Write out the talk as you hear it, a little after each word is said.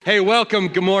Hey, welcome.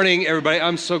 Good morning, everybody.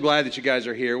 I'm so glad that you guys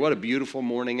are here. What a beautiful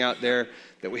morning out there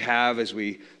that we have as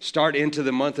we start into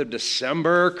the month of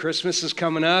December. Christmas is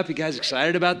coming up. You guys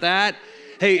excited about that?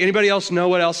 Hey, anybody else know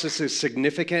what else is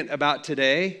significant about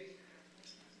today?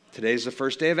 Today's the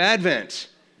first day of Advent.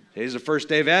 Today's the first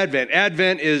day of Advent.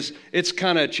 Advent it's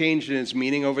kind of changed in its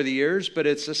meaning over the years, but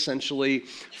it's essentially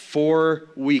 4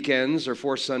 weekends or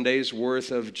 4 Sundays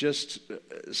worth of just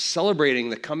celebrating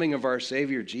the coming of our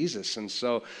Savior Jesus. And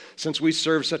so since we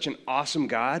serve such an awesome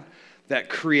God that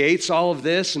creates all of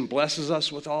this and blesses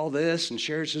us with all this and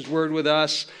shares his word with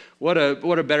us, what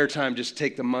a better time just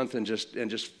take the month and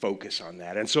just focus on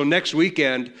that. And so next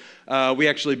weekend, we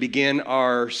actually begin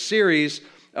our series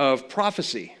of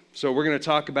prophecy. So we're going to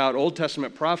talk about Old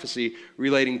Testament prophecy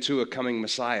relating to a coming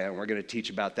Messiah, and we're going to teach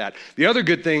about that. The other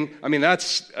good thing,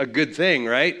 that's a good thing,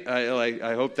 right?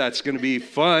 I hope that's going to be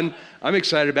fun. I'm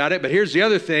excited about it. But here's the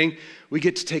other thing. We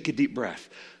get to take a deep breath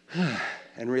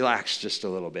and relax just a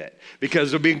little bit,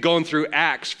 because we've been going through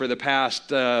Acts for the past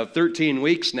 13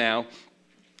 weeks now,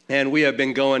 and we have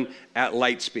been going at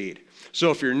light speed.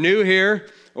 So if you're new here,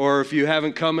 or if you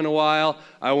haven't come in a while,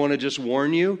 I want to just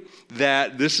warn you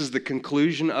that this is the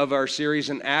conclusion of our series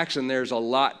in Acts, and there's a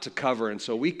lot to cover. And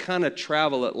so we kind of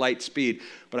travel at light speed,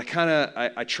 but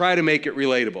I try to make it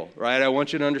relatable, right? I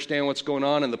want you to understand what's going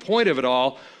on and the point of it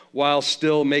all, while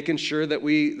still making sure that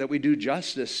we do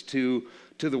justice to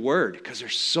the Word, because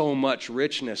there's so much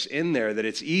richness in there that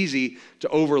it's easy to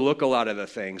overlook a lot of the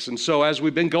things. And so as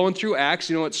we've been going through Acts,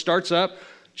 it starts up,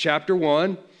 chapter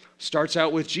 1, starts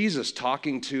out with Jesus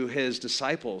talking to his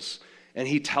disciples, and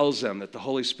he tells them that the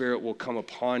Holy Spirit will come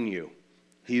upon you.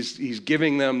 He's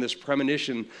giving them this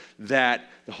premonition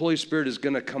that the Holy Spirit is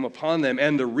going to come upon them.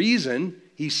 And the reason,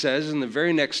 he says in the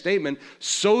very next statement,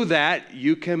 so that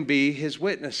you can be his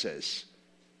witnesses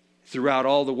throughout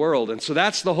all the world. And so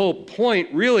that's the whole point.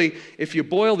 Really, if you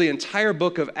boil the entire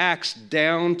book of Acts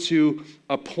down to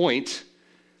a point,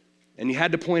 and you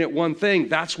had to point at one thing,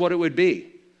 that's what it would be.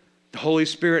 The Holy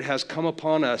Spirit has come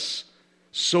upon us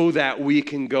so that we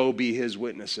can go be his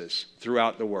witnesses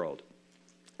throughout the world.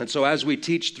 And so as we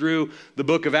teach through the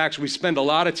book of Acts, we spend a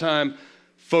lot of time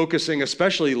focusing,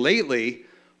 especially lately,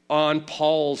 on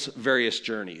Paul's various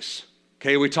journeys.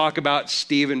 Okay, we talk about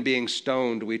Stephen being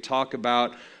stoned. We talk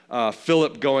about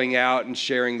Philip going out and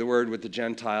sharing the word with the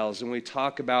Gentiles. And we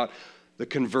talk about the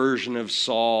conversion of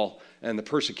Saul and the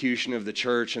persecution of the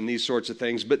church and these sorts of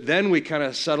things. But then we kind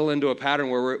of settle into a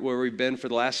pattern where we've been for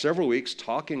the last several weeks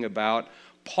talking about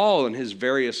Paul and his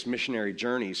various missionary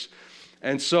journeys.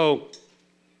 And so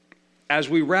as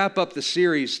we wrap up the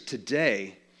series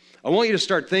today, I want you to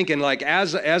start thinking,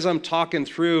 as I'm talking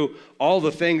through all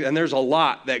the things, and there's a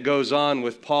lot that goes on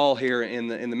with Paul here in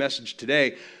the message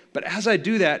today, but as I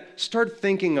do that, start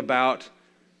thinking about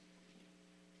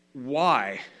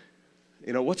why.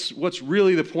 What's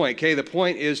really the point? Okay, the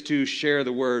point is to share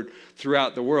the word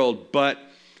throughout the world. But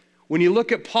when you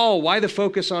look at Paul, why the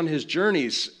focus on his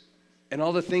journeys and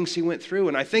all the things he went through?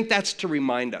 And I think that's to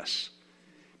remind us.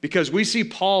 Because we see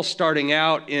Paul starting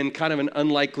out in kind of an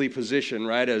unlikely position,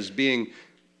 right, as being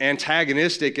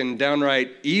antagonistic and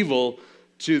downright evil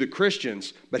to the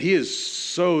Christians. But he is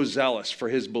so zealous for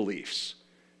his beliefs.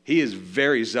 He is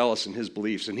very zealous in his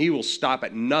beliefs, and he will stop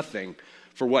at nothing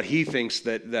for what he thinks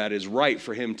that is right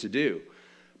for him to do.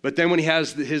 But then when he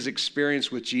has his experience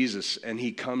with Jesus and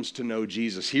he comes to know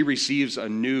Jesus, he receives a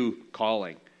new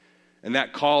calling. And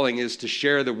that calling is to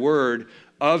share the word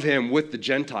of him with the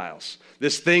Gentiles.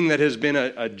 This thing that has been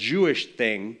a Jewish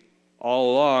thing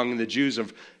all along, the Jews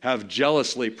have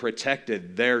jealously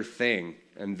protected their thing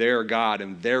and their God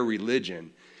and their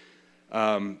religion.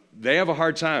 They have a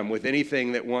hard time with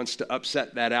anything that wants to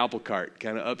upset that apple cart,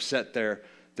 kind of upset their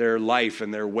life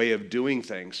and their way of doing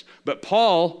things. But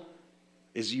Paul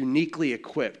is uniquely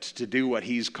equipped to do what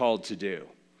he's called to do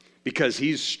because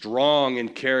he's strong in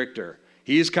character.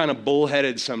 He's kind of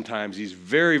bullheaded sometimes. He's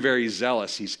very, very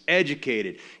zealous. He's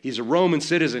educated. He's a Roman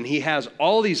citizen. He has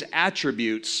all these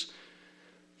attributes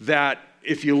that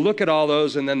if you look at all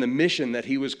those and then the mission that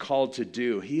he was called to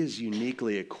do, he is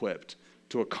uniquely equipped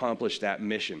to accomplish that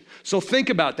mission. So think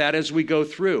about that as we go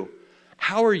through.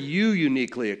 How are you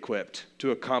uniquely equipped to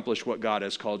accomplish what God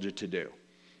has called you to do?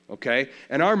 Okay?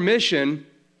 And our mission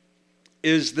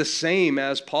is the same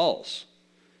as Paul's,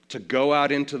 to go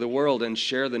out into the world and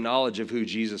share the knowledge of who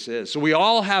Jesus is. So we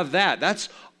all have that. That's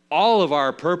all of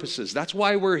our purposes. That's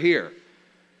why we're here.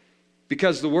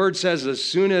 Because the word says as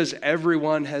soon as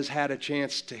everyone has had a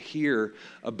chance to hear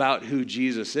about who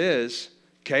Jesus is,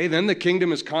 okay, then the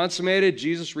kingdom is consummated,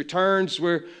 Jesus returns,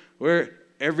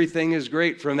 everything is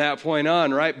great from that point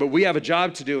on, right? But we have a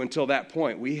job to do until that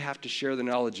point. We have to share the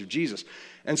knowledge of Jesus.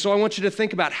 And so I want you to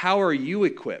think about, how are you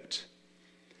equipped?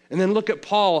 And then look at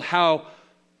Paul, how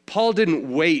Paul didn't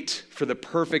wait for the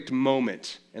perfect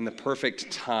moment and the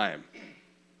perfect time.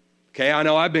 Okay, I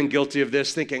know I've been guilty of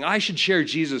this, thinking I should share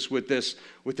Jesus with this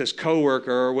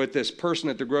coworker or with this person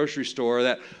at the grocery store,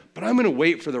 but I'm going to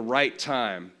wait for the right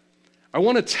time. I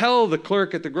want to tell the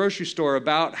clerk at the grocery store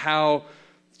about how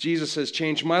Jesus has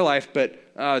changed my life, but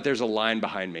there's a line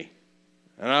behind me.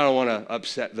 And I don't want to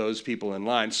upset those people in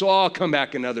line. So I'll come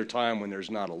back another time when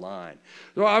there's not a line.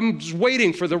 So I'm just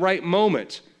waiting for the right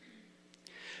moment.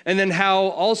 And then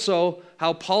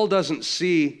how Paul doesn't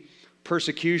see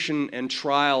persecution and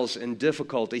trials and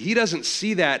difficulty. He doesn't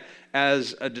see that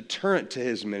as a deterrent to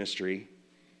his ministry.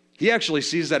 He actually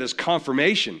sees that as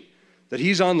confirmation that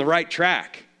he's on the right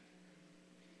track.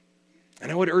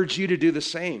 And I would urge you to do the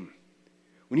same.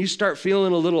 When you start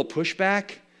feeling a little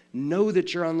pushback, know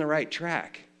that you're on the right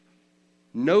track.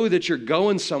 Know that you're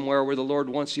going somewhere where the Lord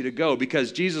wants you to go,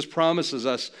 because Jesus promises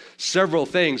us several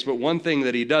things, but one thing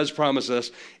that he does promise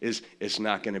us is it's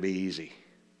not going to be easy.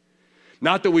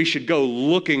 Not that we should go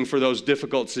looking for those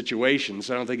difficult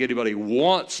situations. I don't think anybody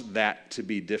wants that to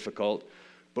be difficult,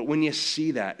 but when you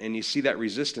see that and you see that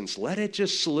resistance, let it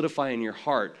just solidify in your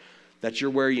heart that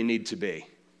you're where you need to be.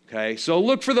 Okay, so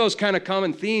look for those kind of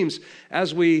common themes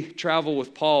as we travel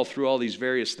with Paul through all these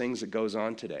various things that goes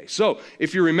on today. So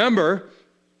if you remember,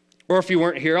 or if you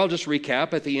weren't here, I'll just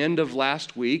recap. At the end of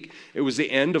last week, it was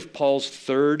the end of Paul's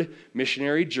third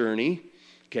missionary journey.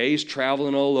 Okay, he's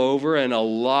traveling all over, and a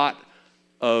lot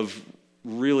of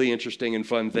really interesting and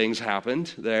fun things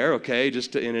happened there, okay,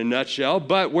 just in a nutshell.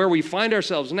 But where we find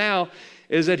ourselves now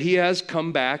is that he has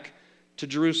come back to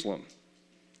Jerusalem.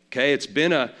 Okay, it's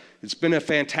been a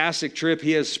fantastic trip.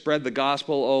 He has spread the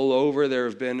gospel all over. There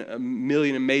have been a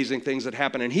million amazing things that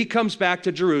happen. And he comes back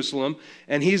to Jerusalem,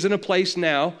 and he's in a place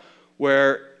now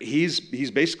where he's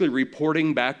basically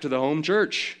reporting back to the home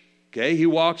church. Okay, he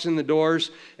walks in the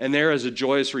doors, and there is a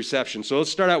joyous reception. So let's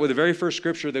start out with the very first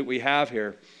scripture that we have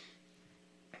here,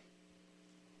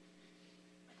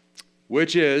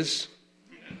 which is,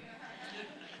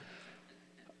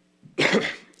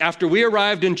 after we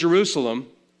arrived in Jerusalem,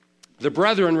 the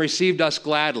brethren received us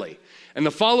gladly. And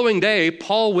the following day,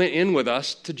 Paul went in with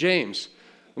us to James.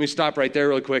 Let me stop right there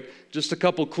really quick. Just a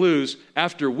couple clues.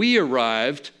 After we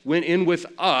arrived, went in with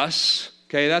us.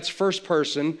 Okay, that's first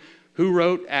person. Who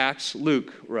wrote Acts?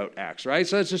 Luke wrote Acts, right?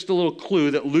 So that's just a little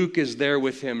clue that Luke is there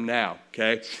with him now,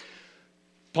 okay?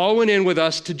 Paul went in with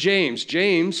us to James.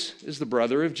 James is the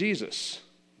brother of Jesus,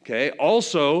 okay?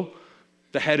 Also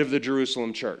the head of the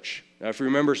Jerusalem church. Now, if you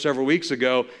remember several weeks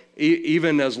ago,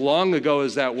 even as long ago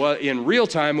as that was, in real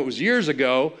time, it was years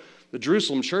ago, the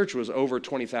Jerusalem church was over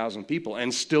 20,000 people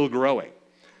and still growing.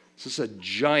 So it's a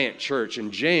giant church,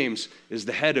 and James is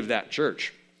the head of that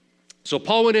church. So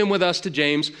Paul went in with us to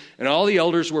James, and all the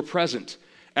elders were present.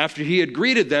 After he had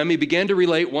greeted them, he began to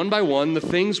relate one by one the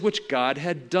things which God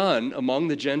had done among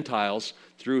the Gentiles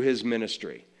through his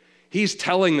ministry. He's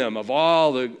telling them of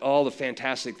all the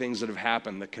fantastic things that have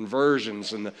happened, the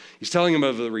conversions, and he's telling them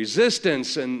of the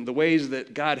resistance and the ways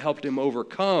that God helped him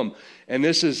overcome. And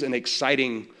this is an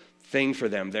exciting thing for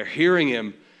them. They're hearing him,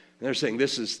 and they're saying,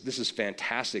 this is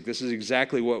fantastic. This is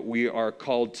exactly what we are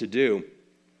called to do.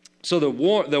 So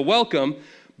the welcome,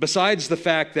 besides the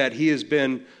fact that he has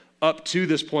been up to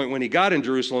this point when he got in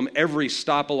Jerusalem, every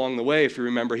stop along the way, if you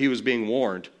remember, he was being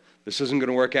warned. This isn't going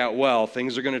to work out well.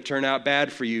 Things are going to turn out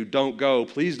bad for you. Don't go.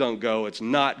 Please don't go. It's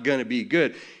not going to be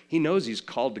good. He knows he's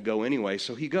called to go anyway,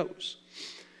 so he goes.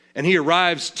 And he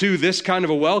arrives to this kind of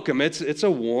a welcome. It's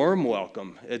a warm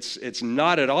welcome. It's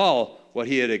not at all what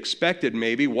he had expected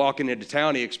maybe. Walking into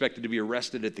town, he expected to be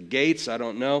arrested at the gates. I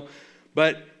don't know.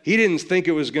 But he didn't think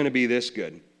it was going to be this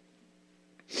good.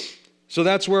 So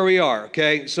that's where we are,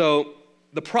 okay? So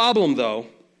the problem, though,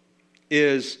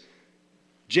 is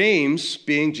James,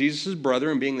 being Jesus'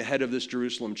 brother and being the head of this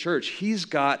Jerusalem church, he's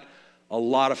got a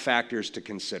lot of factors to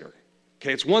consider.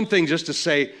 Okay, it's one thing just to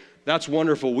say, that's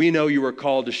wonderful. We know you were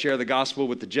called to share the gospel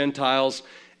with the Gentiles,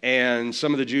 and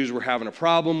some of the Jews were having a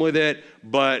problem with it,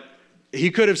 but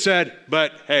he could have said,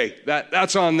 but hey,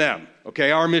 that's on them.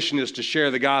 Okay, our mission is to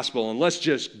share the gospel, and let's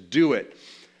just do it.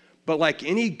 But like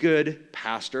any good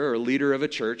pastor or leader of a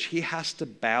church, he has to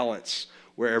balance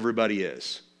where everybody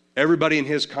is. Everybody in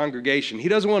his congregation. He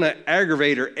doesn't want to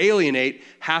aggravate or alienate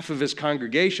half of his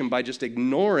congregation by just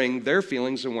ignoring their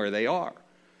feelings and where they are.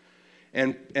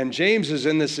 And James is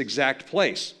in this exact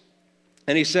place.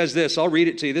 And he says this, I'll read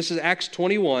it to you. This is Acts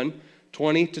 21,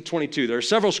 20 to 22. There are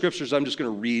several scriptures I'm just going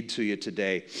to read to you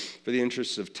today for the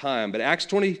interest of time. But Acts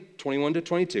 20, 21 to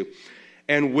 22.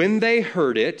 And when they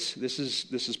heard it, this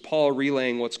is Paul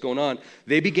relaying what's going on,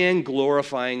 they began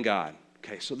glorifying God.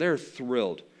 Okay, so they're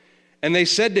thrilled. And they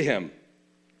said to him,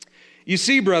 "You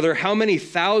see, brother, how many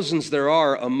thousands there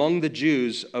are among the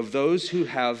Jews of those who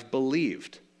have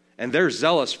believed, and they're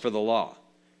zealous for the law."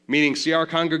 Meaning, see our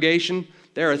congregation?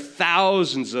 There are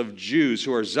thousands of Jews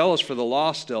who are zealous for the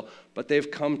law still, but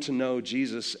they've come to know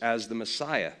Jesus as the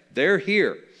Messiah. They're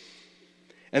here.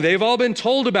 And they've all been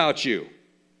told about you,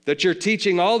 that you're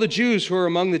teaching all the Jews who are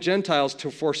among the Gentiles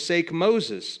to forsake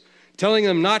Moses, telling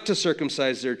them not to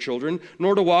circumcise their children,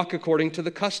 nor to walk according to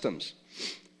the customs.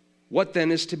 What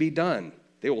then is to be done?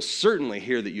 They will certainly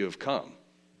hear that you have come.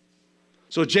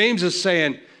 So James is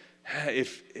saying,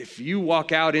 if you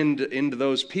walk out into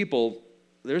those people,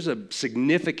 there's a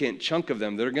significant chunk of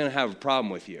them that are going to have a problem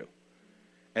with you.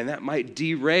 And that might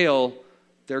derail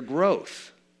their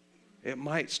growth. It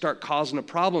might start causing a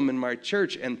problem in my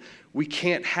church. And we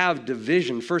can't have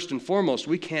division. First and foremost,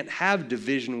 we can't have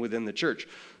division within the church.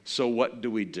 So what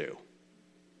do?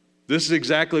 This is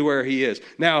exactly where he is.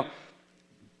 Now,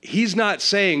 he's not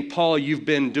saying, Paul, you've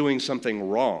been doing something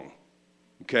wrong.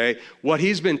 Okay? What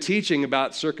he's been teaching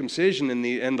about circumcision and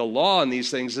the law and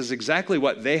these things is exactly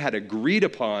what they had agreed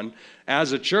upon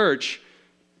as a church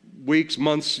weeks,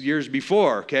 months, years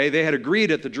before. Okay? They had agreed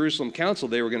at the Jerusalem Council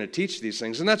they were going to teach these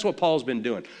things, and that's what Paul's been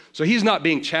doing. So he's not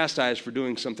being chastised for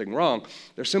doing something wrong.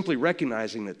 They're simply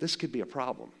recognizing that this could be a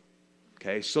problem.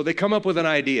 Okay? So they come up with an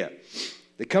idea.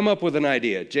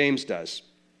 James does.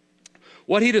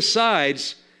 What he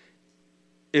decides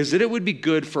is that it would be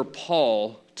good for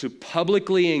Paul to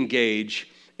publicly engage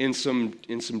in some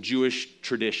Jewish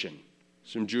tradition,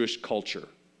 some Jewish culture.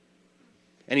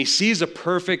 And he sees a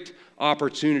perfect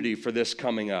opportunity for this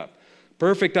coming up.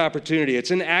 Perfect opportunity.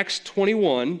 It's in Acts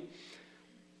 21,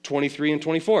 23 and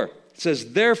 24. It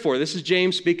says, therefore, this is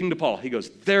James speaking to Paul. He goes,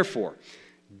 therefore,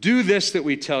 do this that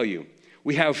we tell you.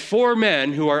 We have 4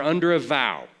 men who are under a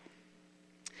vow.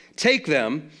 Take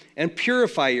them and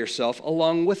purify yourself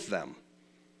along with them,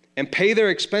 and pay their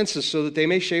expenses so that they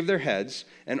may shave their heads,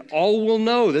 and all will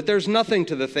know that there's nothing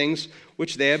to the things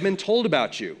which they have been told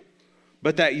about you,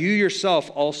 but that you yourself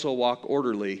also walk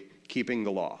orderly, keeping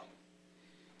the law.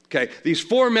 Okay, these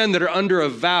 4 men that are under a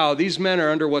vow, these men are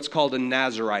under what's called a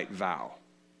Nazirite vow.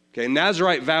 Okay,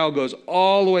 Nazirite vow goes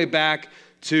all the way back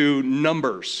to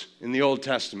Numbers in the Old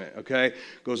Testament, okay?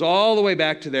 Goes all the way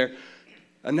back to there.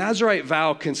 A Nazirite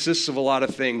vow consists of a lot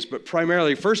of things, but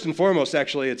primarily, first and foremost,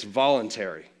 actually, it's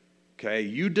voluntary. Okay,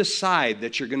 you decide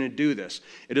that you're going to do this.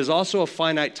 It is also a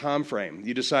finite time frame.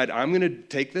 You decide, I'm going to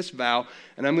take this vow,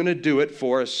 and I'm going to do it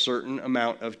for a certain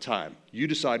amount of time. You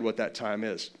decide what that time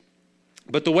is.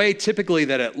 But the way typically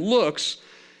that it looks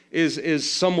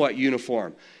is somewhat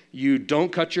uniform. You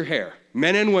don't cut your hair.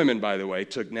 Men and women, by the way,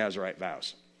 took Nazirite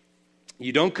vows.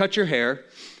 You don't cut your hair.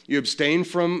 You abstain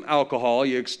from alcohol.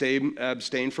 You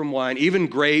abstain from wine. Even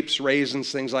grapes,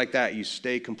 raisins, things like that. You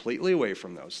stay completely away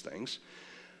from those things.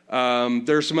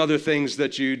 There are some other things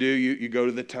that you do. You go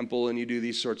to the temple and you do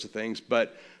these sorts of things.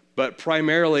 But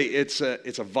primarily, it's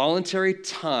a voluntary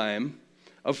time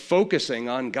of focusing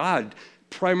on God,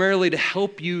 primarily to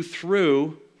help you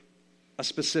through a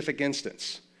specific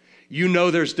instance. You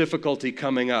know there's difficulty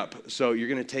coming up, so you're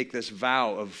going to take this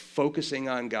vow of focusing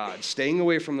on God, staying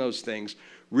away from those things,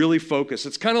 really focus.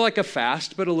 It's kind of like a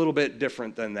fast, but a little bit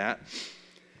different than that.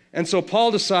 And so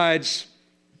Paul decides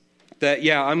that,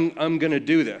 yeah, I'm going to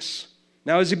do this.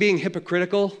 Now, is he being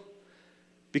hypocritical?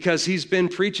 Because he's been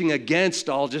preaching against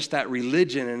all just that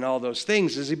religion and all those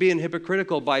things. Is he being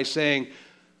hypocritical by saying,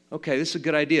 okay, this is a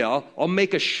good idea. I'll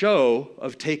make a show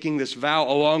of taking this vow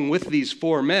along with these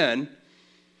 4 men.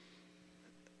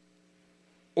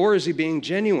 Or is he being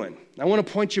genuine? I want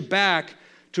to point you back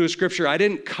to a scripture. I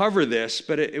didn't cover this,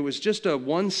 but it was just a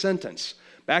one sentence.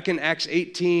 Back in Acts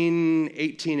 18,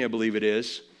 I believe it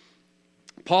is,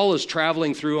 Paul is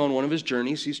traveling through on one of his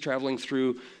journeys. He's traveling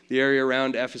through the area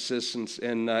around Ephesus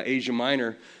and Asia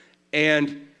Minor.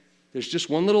 And there's just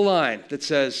one little line that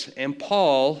says, and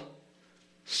Paul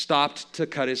stopped to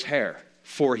cut his hair,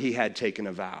 for he had taken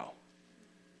a vow.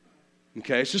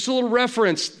 Okay, it's just a little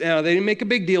reference. They didn't make a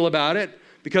big deal about it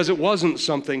because it wasn't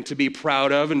something to be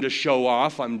proud of and to show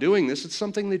off. I'm doing this. It's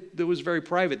something that was very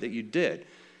private that you did.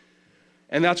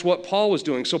 And that's what Paul was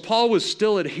doing. So Paul was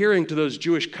still adhering to those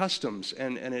Jewish customs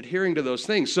and adhering to those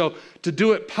things. So to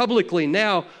do it publicly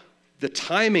now, the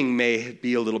timing may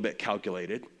be a little bit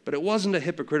calculated, but it wasn't a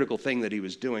hypocritical thing that he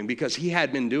was doing because he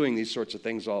had been doing these sorts of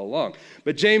things all along.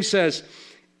 But James says,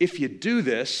 if you do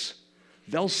this,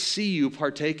 they'll see you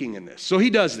partaking in this. So he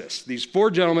does this. These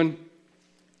 4 gentlemen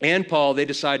and Paul, they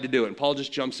decide to do it. And Paul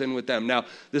just jumps in with them. Now,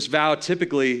 this vow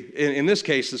typically, in this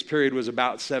case, this period was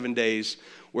about 7 days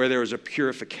where there was a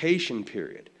purification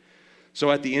period. So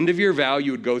at the end of your vow,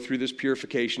 you would go through this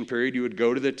purification period. You would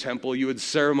go to the temple. You would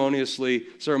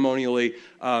ceremonially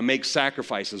make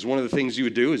sacrifices. One of the things you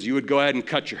would do is you would go ahead and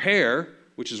cut your hair,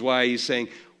 which is why he's saying,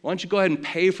 why don't you go ahead and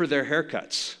pay for their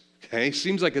haircuts? Okay,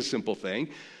 seems like a simple thing.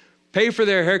 Pay for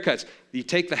their haircuts. You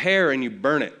take the hair and you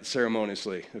burn it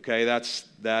ceremoniously. Okay,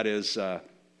 that is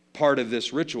part of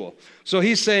this ritual. So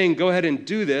he's saying, go ahead and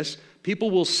do this.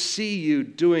 People will see you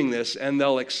doing this, and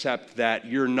they'll accept that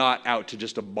you're not out to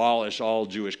just abolish all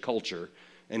Jewish culture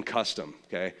and custom,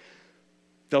 okay?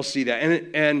 They'll see that,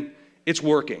 and it's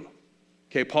working.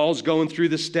 Okay, Paul's going through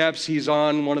the steps. He's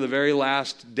on one of the very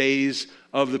last days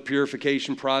of the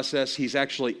purification process. He's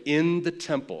actually in the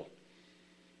temple.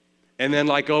 And then,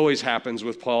 like always happens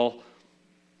with Paul,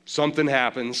 something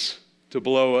happens to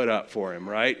blow it up for him,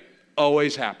 right?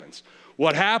 Always happens.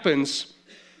 What happens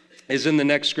is in the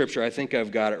next scripture. I think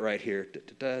I've got it right here.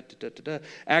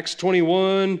 Acts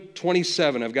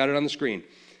 21:27. I've got it on the screen.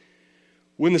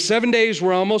 When the 7 days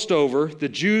were almost over, the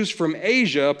Jews from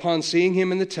Asia, upon seeing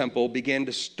him in the temple, began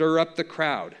to stir up the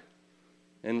crowd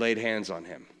and laid hands on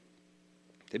him.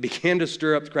 They began to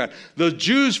stir up the crowd. The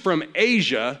Jews from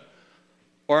Asia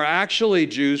are actually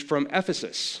Jews from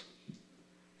Ephesus.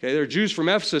 Okay, they're Jews from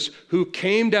Ephesus who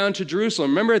came down to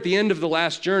Jerusalem. Remember at the end of the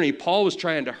last journey, Paul was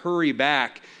trying to hurry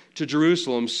back to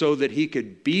Jerusalem so that he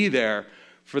could be there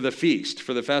for the feast,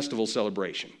 for the festival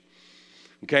celebration.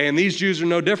 Okay, and these Jews are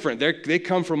no different. They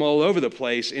come from all over the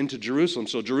place into Jerusalem.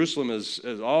 So Jerusalem is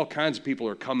all kinds of people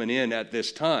are coming in at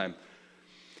this time.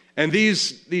 And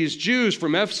these Jews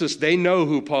from Ephesus, they know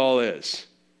who Paul is.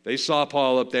 They saw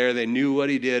Paul up there. They knew what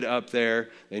he did up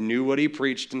there. They knew what he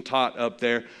preached and taught up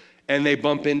there. And they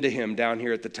bump into him down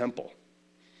here at the temple.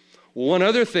 One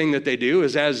other thing that they do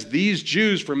is as these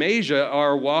Jews from Asia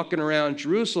are walking around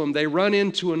Jerusalem, they run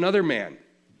into another man.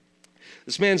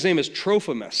 This man's name is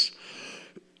Trophimus.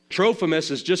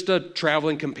 Trophimus is just a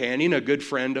traveling companion, a good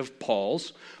friend of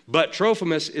Paul's, but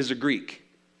Trophimus is a Greek,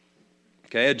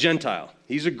 okay, a Gentile.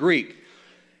 He's a Greek.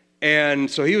 And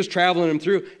so he was traveling them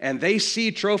through, and they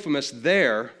see Trophimus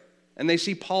there, and they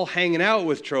see Paul hanging out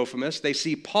with Trophimus. They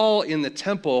see Paul in the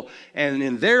temple, and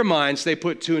in their minds, they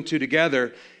put 2 and 2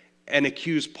 together and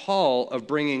accuse Paul of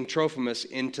bringing Trophimus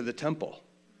into the temple.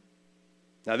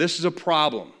 Now, this is a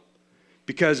problem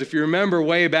because if you remember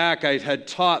way back, I had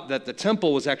taught that the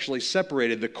temple was actually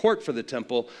separated, the court for the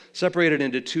temple separated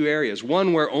into 2 areas.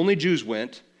 One where only Jews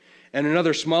went and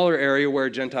another smaller area where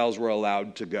Gentiles were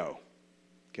allowed to go.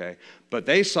 Okay, but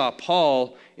they saw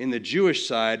Paul in the Jewish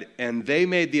side and they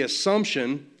made the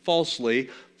assumption, falsely,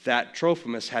 that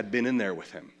Trophimus had been in there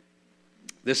with him.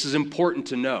 This is important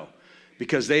to know,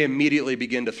 because they immediately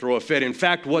begin to throw a fit. In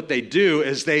fact, what they do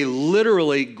is they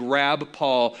literally grab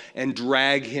Paul and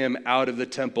drag him out of the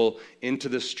temple into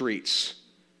the streets.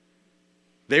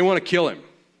 They want to kill him.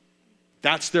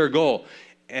 That's their goal.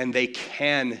 And they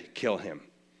can kill him.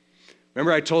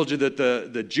 Remember I told you that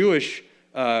the Jewish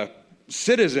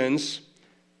citizens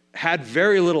had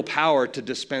very little power to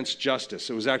dispense justice.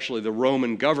 It was actually the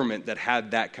Roman government that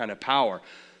had that kind of power.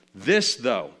 This,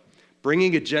 though,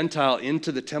 bringing a Gentile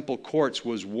into the temple courts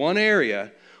was one area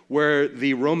where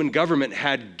the Roman government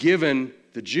had given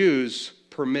the Jews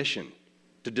permission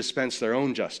to dispense their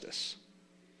own justice.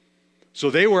 So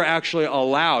they were actually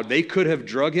allowed. They could have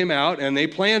drug him out, and they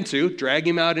planned to drag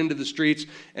him out into the streets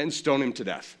and stone him to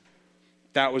death.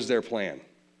 That was their plan.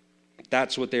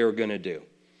 That's what they were going to do.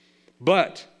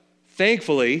 But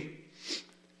thankfully,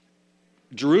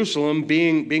 Jerusalem,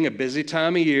 being a busy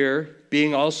time of year,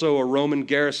 being also a Roman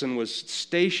garrison was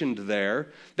stationed there,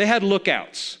 they had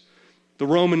lookouts. The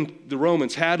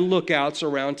Romans had lookouts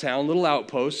around town, little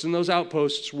outposts, and those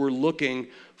outposts were looking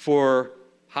for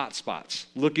hot spots,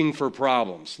 looking for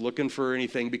problems, looking for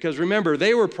anything. Because remember,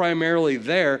 they were primarily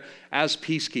there as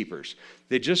peacekeepers.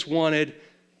 They just wanted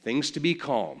things to be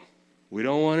calm. We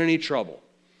don't want any trouble.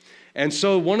 And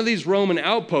so one of these Roman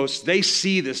outposts, they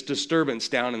see this disturbance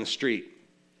down in the street.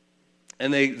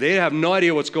 And they have no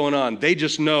idea what's going on. They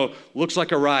just know, looks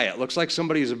like a riot. Looks like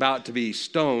somebody's about to be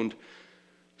stoned.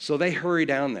 So they hurry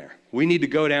down there. We need to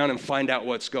go down and find out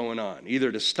what's going on,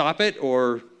 either to stop it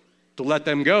or to let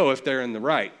them go if they're in the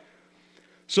right.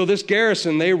 So this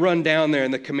garrison, they run down there,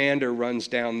 and the commander runs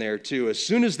down there too. As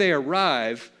soon as they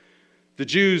arrive, the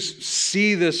Jews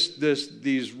see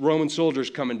these Roman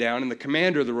soldiers coming down, and the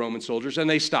commander of the Roman soldiers, and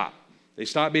they stop. They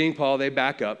stop beating Paul. They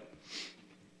back up.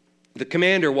 The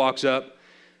commander walks up,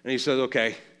 and he says,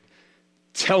 okay,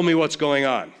 tell me what's going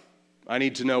on. I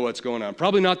need to know what's going on.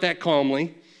 Probably not that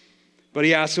calmly, but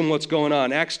he asks him what's going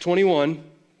on. Acts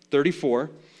 21:34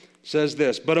 says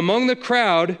this, but among the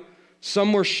crowd,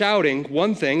 some were shouting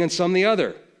one thing and some the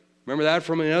other. Remember that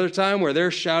from another time where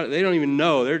they're shouting, they don't even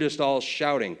know, they're just all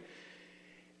shouting.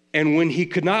 And when he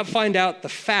could not find out the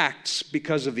facts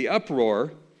because of the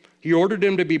uproar, he ordered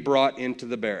him to be brought into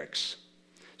the barracks.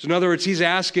 So in other words, he's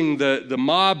asking the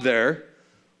mob there,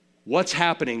 what's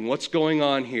happening? What's going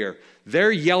on here?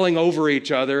 They're yelling over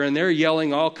each other, and they're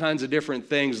yelling all kinds of different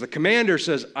things. The commander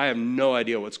says, I have no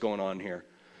idea what's going on here.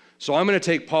 So I'm going to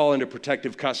take Paul into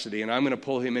protective custody, and I'm going to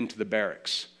pull him into the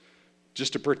barracks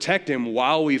just to protect him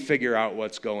while we figure out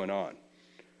what's going on.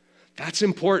 That's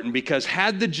important because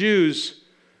had the Jews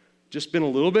just been a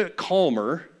little bit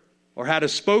calmer or had a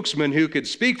spokesman who could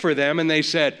speak for them, and they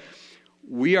said,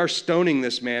 we are stoning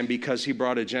this man because he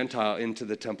brought a Gentile into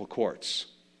the temple courts.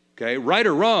 Okay, right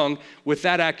or wrong, with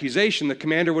that accusation, the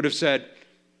commander would have said,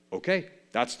 okay,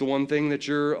 that's the one thing that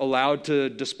you're allowed to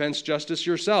dispense justice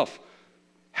yourself.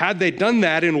 Had they done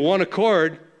that in one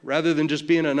accord, rather than just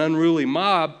being an unruly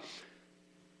mob,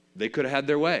 they could have had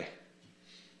their way.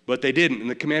 But they didn't, and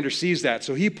the commander sees that.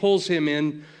 So he pulls him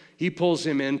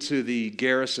into the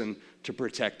garrison to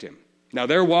protect him. Now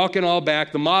they're walking all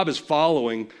back. The mob is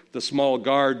following the small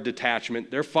guard detachment.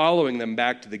 They're following them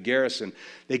back to the garrison.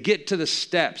 They get to the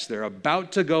steps. They're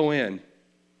about to go in.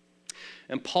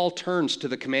 And Paul turns to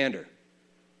the commander.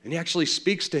 And he actually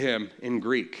speaks to him in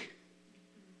Greek.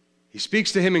 He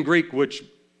speaks to him in Greek, which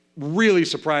really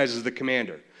surprises the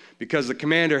commander, because the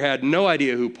commander had no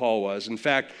idea who Paul was. In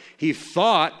fact, he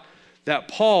thought that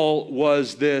Paul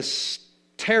was this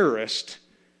terrorist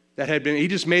that had been, he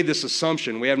just made this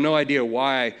assumption. We have no idea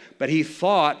why, but he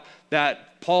thought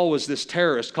that Paul was this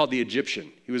terrorist called the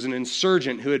Egyptian. He was an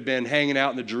insurgent who had been hanging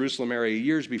out in the Jerusalem area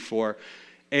years before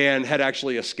and had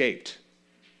actually escaped.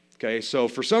 Okay, so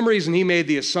for some reason he made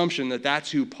the assumption that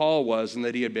that's who Paul was and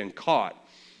that he had been caught.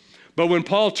 But when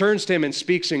Paul turns to him and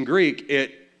speaks in Greek,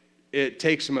 it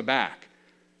takes him aback.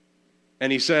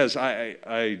 And he says,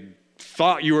 I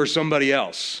thought you were somebody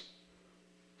else.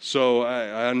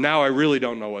 So now I really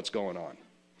don't know what's going on.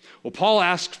 Well, Paul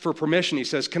asks for permission. He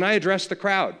says, can I address the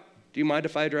crowd? Do you mind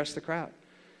if I address the crowd?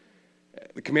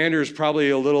 The commander is probably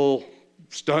a little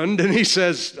stunned, and he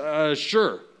says,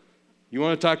 sure. You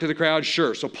want to talk to the crowd?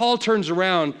 Sure. So Paul turns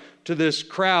around to this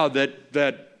crowd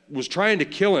that was trying to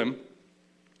kill him,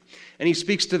 and he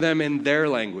speaks to them in their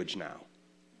language now.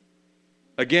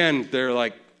 Again, they're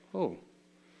like, oh,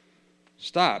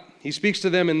 stop. He speaks to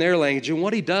them in their language, and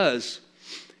what he does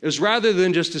is rather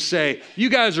than just to say, you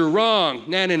guys are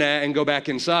wrong, and go back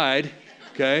inside,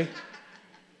 okay?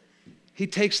 He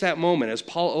takes that moment, as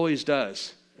Paul always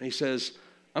does, and he says,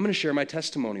 I'm going to share my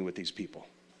testimony with these people.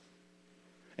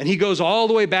 And he goes all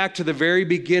the way back to the very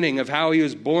beginning of how he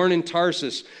was born in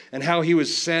Tarsus and how he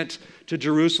was sent to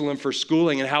Jerusalem for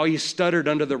schooling and how he stuttered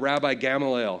under the Rabbi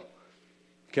Gamaliel,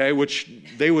 okay, which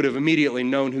they would have immediately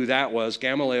known who that was.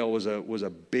 Gamaliel was a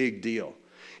big deal.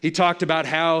 He talked about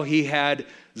how he had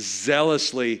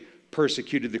zealously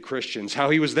persecuted the Christians, how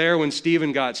he was there when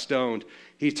Stephen got stoned.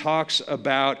 He talks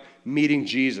about meeting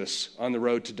Jesus on the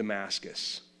road to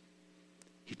Damascus.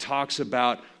 He talks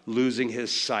about losing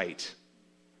his sight,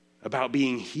 about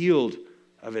being healed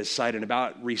of his sight, and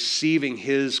about receiving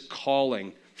his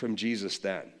calling from Jesus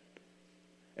then.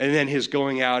 And then his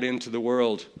going out into the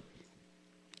world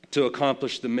to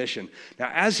accomplish the mission.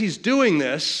 Now, as he's doing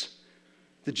this,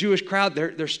 the Jewish crowd,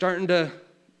 they're starting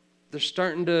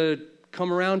to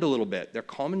come around a little bit. They're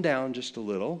calming down just a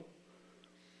little.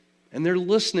 And they're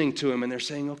listening to him, and they're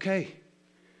saying, okay,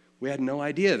 we had no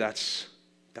idea that's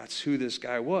who this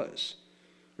guy was.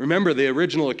 Remember, the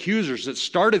original accusers that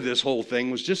started this whole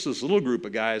thing was just this little group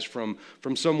of guys from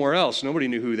somewhere else. Nobody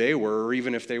knew who they were, or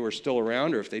even if they were still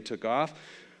around, or if they took off.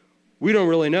 We don't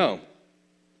really know.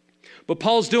 But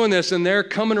Paul's doing this, and they're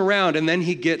coming around, and then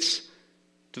he gets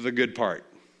to the good part.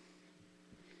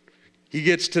 He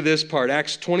gets to this part,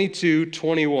 Acts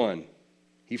 22:21.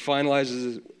 He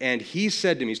finalizes, and he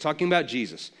said to me, he's talking about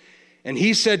Jesus, and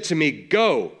he said to me,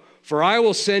 go, for I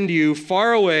will send you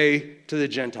far away to the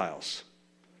Gentiles.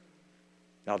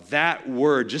 Now that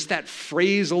word, just that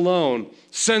phrase alone,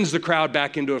 sends the crowd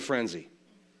back into a frenzy.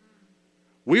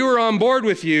 We were on board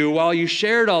with you while you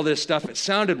shared all this stuff. It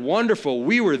sounded wonderful.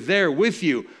 We were there with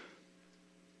you.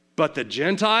 But the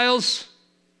Gentiles?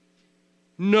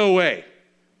 No way.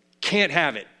 Can't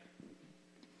have it.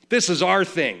 This is our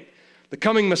thing. The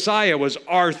coming Messiah was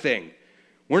our thing.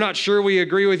 We're not sure we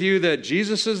agree with you that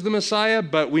Jesus is the Messiah,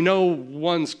 but we know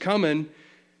one's coming,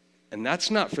 and that's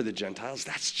not for the Gentiles.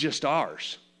 That's just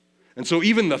ours. And so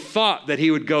even the thought that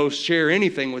he would go share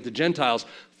anything with the Gentiles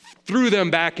threw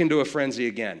them back into a frenzy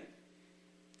again.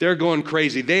 They're going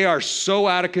crazy. They are so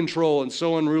out of control and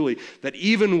so unruly that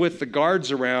even with the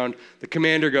guards around, the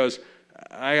commander goes,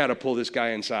 I got to pull this guy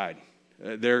inside.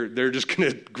 They're just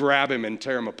going to grab him and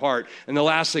tear him apart. And the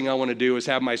last thing I want to do is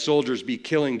have my soldiers be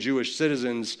killing Jewish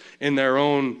citizens in their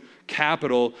own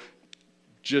capital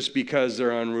just because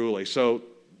they're unruly. So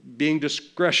being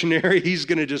discretionary, he's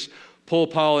going to just pull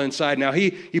Paul inside. Now,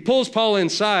 he pulls Paul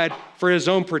inside for his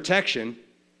own protection.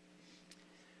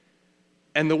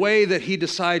 And the way that he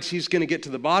decides he's going to get to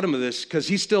the bottom of this, because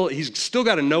he's still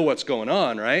got to know what's going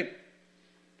on, right?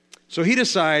 So he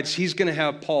decides he's going to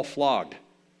have Paul flogged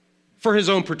for his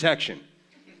own protection.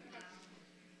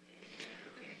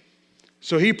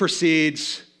 So he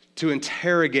proceeds to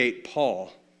interrogate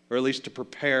Paul, or at least to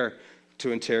prepare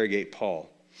to interrogate Paul.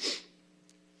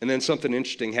 And then something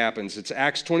interesting happens. It's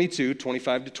Acts 22,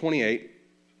 25 to 28.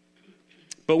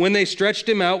 But when they stretched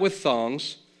him out with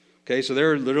thongs, okay, so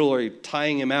they're literally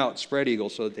tying him out, spread eagle,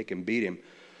 so that they can beat him.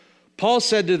 Paul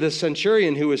said to the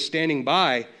centurion who was standing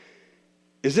by,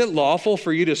 is it lawful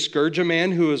for you to scourge a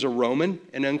man who is a Roman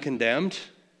and uncondemned?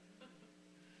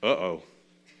 Uh-oh.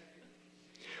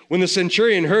 When the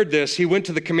centurion heard this, he went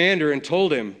to the commander and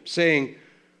told him, saying,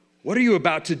 what are you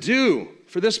about to do?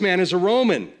 For this man is a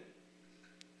Roman.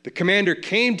 The commander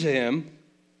came to him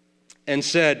and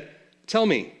said, tell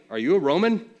me, are you a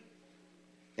Roman?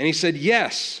 And he said,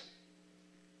 yes.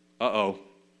 Uh-oh.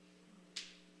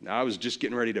 Now, I was just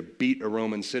getting ready to beat a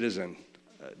Roman citizen.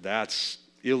 That's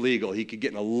illegal. He could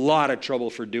get in a lot of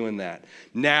trouble for doing that.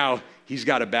 Now, he's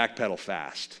got to backpedal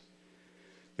fast.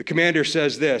 The commander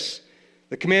says this.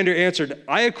 The commander answered,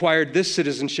 I acquired this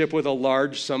citizenship with a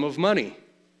large sum of money.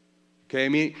 Okay, I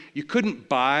mean, you couldn't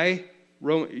buy,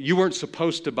 you weren't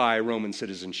supposed to buy Roman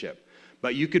citizenship,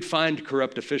 but you could find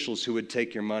corrupt officials who would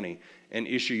take your money and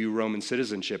issue you Roman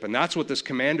citizenship. And that's what this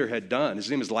commander had done.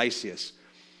 His name is Lysias.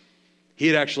 He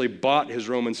had actually bought his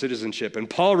Roman citizenship. And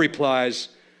Paul replies,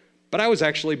 but I was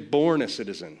actually born a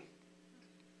citizen.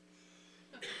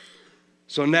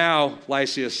 So now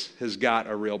Lysias has got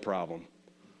a real problem.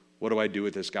 What do I do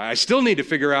with this guy? I still need to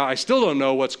figure out, I still don't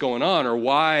know what's going on or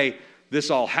why this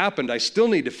all happened. I still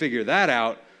need to figure that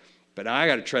out, but I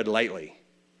got to tread lightly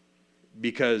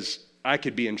because I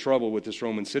could be in trouble with this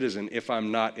Roman citizen if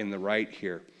I'm not in the right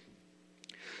here.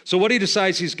 So what he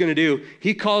decides he's going to do,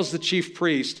 he calls the chief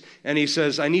priest and he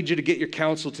says, I need you to get your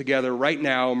council together right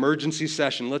now, emergency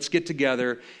session. Let's get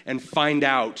together and find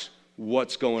out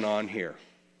what's going on here.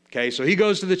 Okay, so he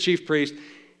goes to the chief priest.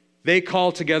 They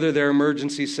call together their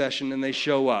emergency session and they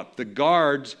show up. The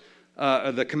guards,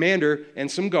 the commander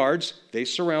and some guards, they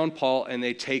surround Paul and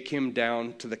they take him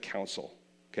down to the council.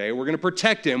 Okay, we're going to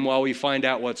protect him while we find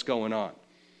out what's going on.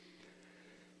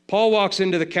 Paul walks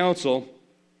into the council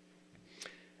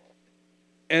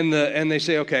and they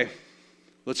say, okay,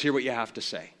 let's hear what you have to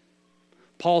say.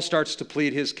 Paul starts to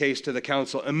plead his case to the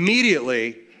council.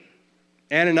 Immediately,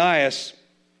 Ananias,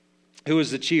 who is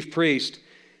the chief priest,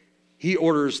 he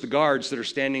orders the guards that are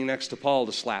standing next to Paul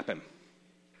to slap him.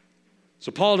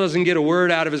 So Paul doesn't get a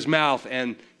word out of his mouth,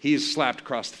 and he's slapped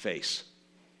across the face.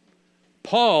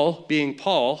 Paul, being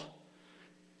Paul,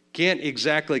 can't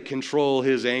exactly control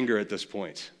his anger at this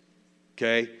point.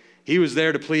 Okay? He was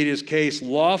there to plead his case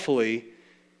lawfully,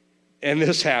 and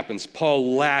this happens.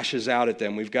 Paul lashes out at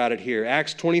them. We've got it here.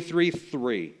 Acts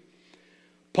 23:3.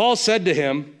 Paul said to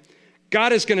him,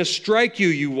 God is going to strike you,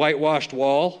 you whitewashed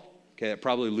wall. Okay, that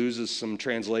probably loses some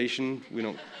translation. We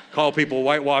don't call people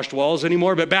whitewashed walls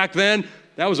anymore, but back then,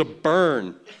 that was a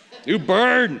burn. You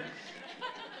burn.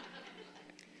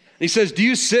 He says, do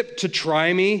you sit to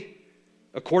try me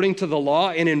according to the law,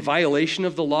 and in violation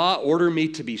of the law, order me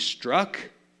to be struck?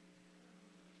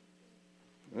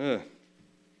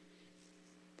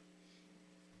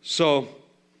 So,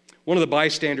 one of the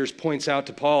bystanders points out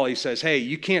to Paul, he says, hey,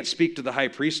 you can't speak to the high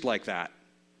priest like that.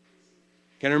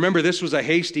 And remember, this was a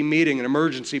hasty meeting, an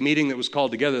emergency meeting that was called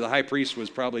together. The high priest was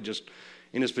probably just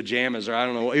in his pajamas, or I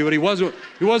don't know, but he wasn't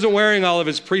wearing all of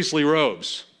his priestly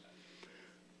robes.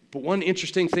 But one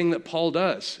interesting thing that Paul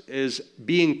does is,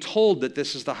 being told that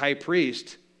this is the high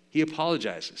priest, he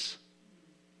apologizes.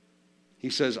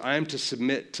 He says, I am to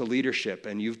submit to leadership,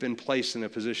 and you've been placed in a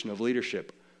position of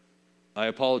leadership. I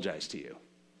apologize to you.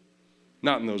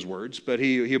 Not in those words, but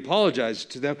he apologizes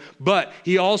to them. But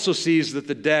he also sees that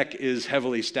the deck is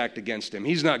heavily stacked against him.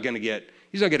 He's not going to get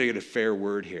a fair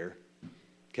word here.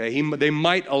 Okay, they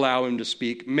might allow him to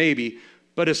speak, maybe,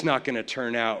 but it's not going to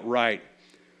turn out right.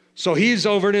 So he's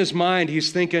over in his mind.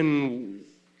 He's thinking,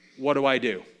 what do I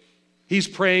do? He's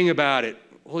praying about it.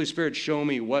 Holy Spirit, show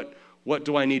me what What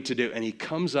do I need to do? And he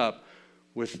comes up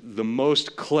with the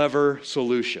most clever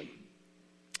solution.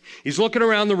 He's looking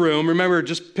around the room. Remember,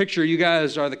 just picture you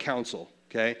guys are the council,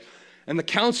 okay? And the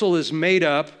council is made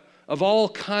up of all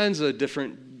kinds of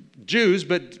different Jews,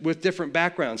 but with different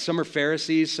backgrounds. Some are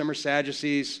Pharisees, some are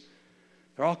Sadducees.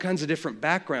 There are all kinds of different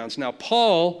backgrounds. Now,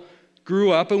 Paul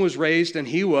grew up and was raised, and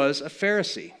he was a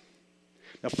Pharisee.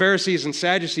 Now, Pharisees and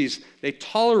Sadducees, they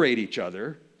tolerate each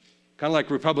other, kind of like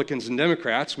Republicans and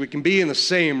Democrats. We can be in the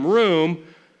same room,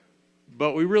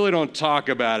 but we really don't talk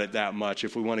about it that much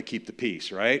if we want to keep the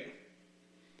peace, right?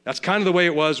 That's kind of the way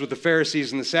it was with the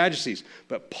Pharisees and the Sadducees.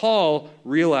 But Paul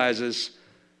realizes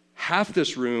half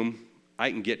this room I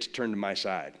can get to turn to my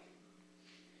side.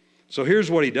 So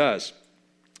here's what he does.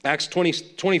 Acts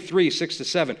 23,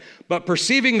 6-7. But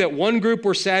perceiving that one group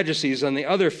were Sadducees and the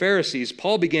other Pharisees,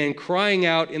 Paul began crying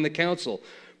out in the council,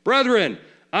 "Brethren,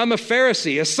 I'm a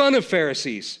Pharisee, a son of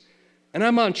Pharisees, and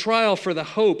I'm on trial for the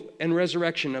hope and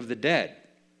resurrection of the dead."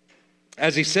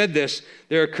 As he said this,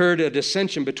 there occurred a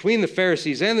dissension between the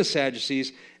Pharisees and the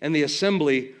Sadducees, and the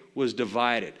assembly was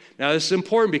divided. Now, this is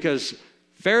important because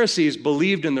Pharisees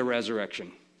believed in the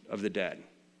resurrection of the dead.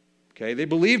 Okay, they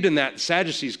believed in that.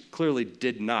 Sadducees clearly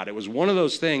did not. It was one of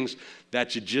those things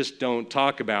that you just don't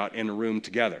talk about in a room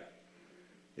together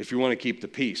if you want to keep the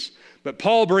peace. But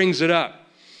Paul brings it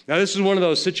up. Now, this is one of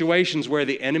those situations where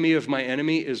the enemy of my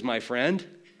enemy is my friend.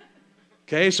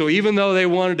 Okay, so even though they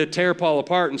wanted to tear Paul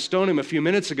apart and stone him a few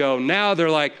minutes ago, now they're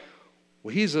like,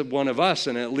 well, he's one of us,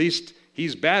 and at least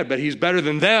he's bad, but he's better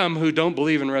than them who don't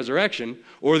believe in resurrection,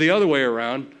 or the other way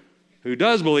around, who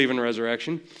does believe in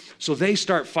resurrection. So they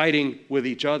start fighting with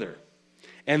each other.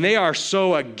 And they are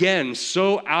so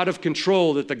out of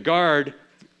control that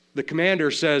the commander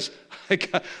says, I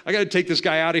got to take this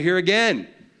guy out of here again.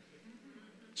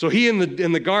 So he and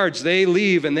the guards, they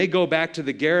leave and they go back to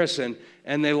the garrison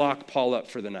and they lock Paul up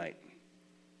for the night.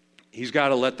 He's got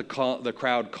to let the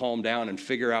crowd calm down and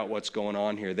figure out what's going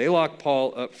on here. They lock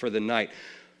Paul up for the night.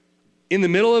 In the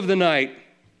middle of the night,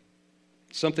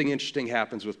 something interesting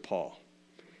happens with Paul.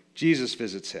 Jesus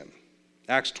visits him.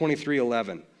 Acts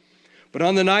 23:11. But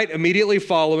on the night immediately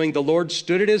following, the Lord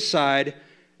stood at his side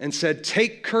and said,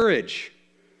 "Take courage,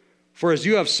 for as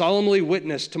you have solemnly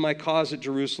witnessed to my cause at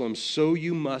Jerusalem, so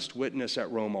you must witness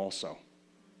at Rome also."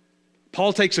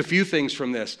 Paul takes a few things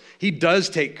from this. He does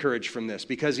take courage from this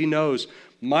because he knows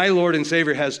my Lord and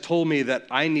Savior has told me that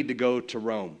I need to go to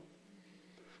Rome.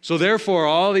 So therefore,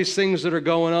 all these things that are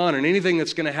going on and anything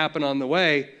that's going to happen on the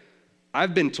way,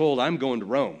 I've been told I'm going to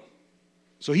Rome.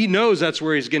 So he knows that's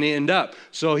where he's going to end up.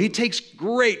 So he takes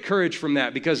great courage from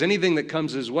that because anything that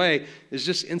comes his way is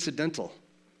just incidental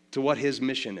to what his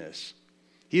mission is.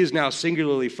 He is now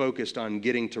singularly focused on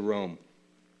getting to Rome.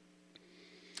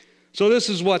 So this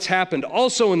is what's happened.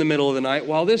 Also in the middle of the night,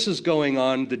 while this is going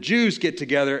on, the Jews get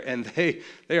together and they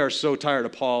are so tired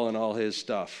of Paul and all his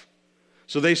stuff.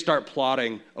 So they start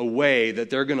plotting a way that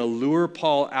they're going to lure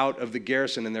Paul out of the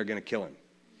garrison and they're going to kill him.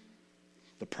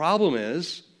 The problem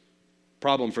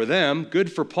for them, good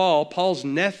for Paul, Paul's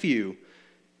nephew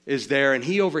is there and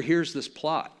he overhears this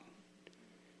plot.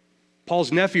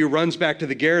 Paul's nephew runs back to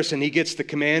the garrison. He gets the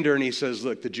commander and he says,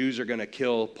 "Look, the Jews are going to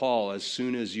kill Paul as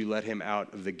soon as you let him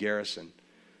out of the garrison."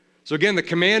 So again, the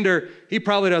commander, he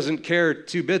probably doesn't care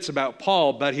two bits about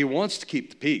Paul, but he wants to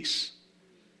keep the peace.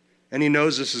 And he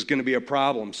knows this is going to be a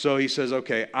problem. So he says,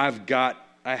 okay, I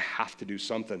have to do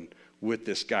something with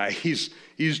this guy. He's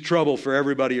trouble for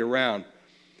everybody around.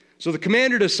 So the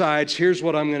commander decides, here's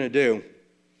what I'm going to do.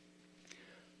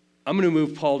 I'm going to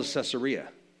move Paul to Caesarea.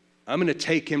 I'm going to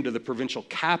take him to the provincial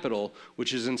capital,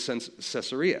 which is in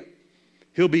Caesarea.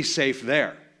 He'll be safe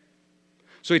there.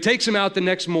 So he takes him out the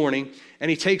next morning, and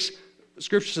he takes,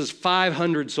 Scripture says,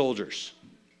 500 soldiers.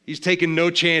 He's taking no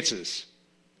chances.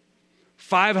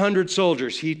 500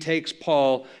 soldiers, he takes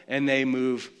Paul, and they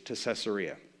move to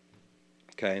Caesarea.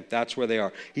 Okay, that's where they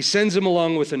are. He sends him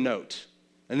along with a note.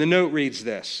 And the note reads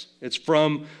this. It's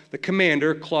from the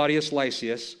commander, Claudius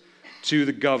Lysias, to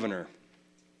the governor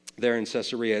there in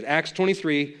Caesarea. Acts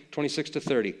 23,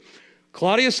 26-30.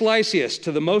 Claudius Lysias,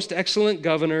 to the most excellent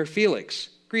governor Felix,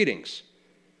 greetings.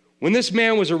 When this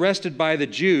man was arrested by the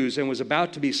Jews and was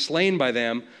about to be slain by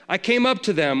them, I came up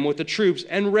to them with the troops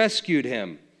and rescued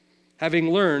him,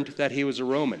 having learned that he was a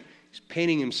Roman. He's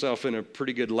painting himself in a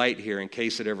pretty good light here in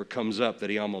case it ever comes up that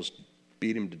he almost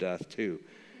beat him to death too.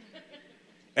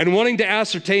 And wanting to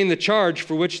ascertain the charge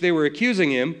for which they were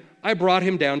accusing him, I brought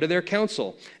him down to their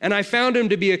council. And I found him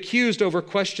to be accused over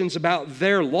questions about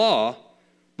their law,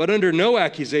 but under no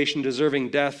accusation deserving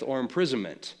death or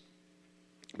imprisonment.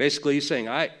 Basically, he's saying,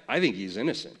 I think he's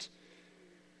innocent.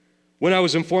 When I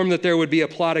was informed that there would be a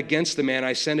plot against the man,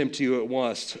 I sent him to you at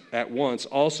once,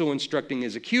 also instructing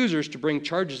his accusers to bring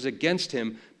charges against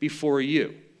him before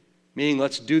you. Meaning,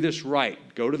 let's do this right.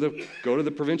 Go to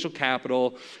the provincial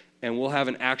capital, and we'll have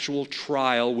an actual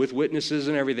trial with witnesses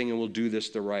and everything, and we'll do this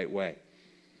the right way.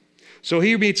 So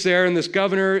he meets there, and this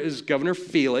governor is Governor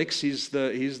Felix. He's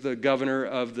the governor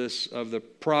of the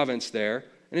province there,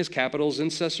 and his capital's in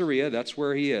Caesarea. That's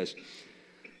where he is.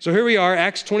 So here we are,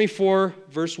 Acts 24,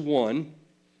 verse 1.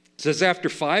 It says, after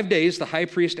 5 days, the high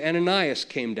priest Ananias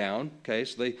came down. Okay,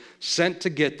 so they sent to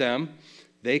get them.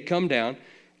 They came down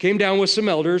with some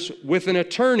elders with an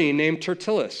attorney named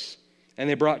Tertullus, and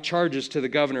they brought charges to the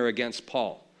governor against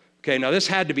Paul. Okay, now this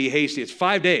had to be hasty. It's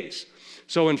 5 days.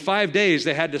 So in 5 days,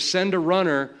 they had to send a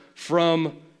runner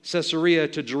from Caesarea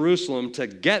to Jerusalem to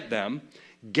get them,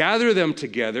 gather them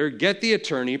together, get the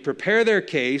attorney, prepare their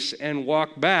case, and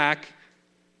walk back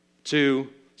to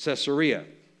Caesarea.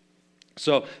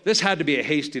 So this had to be a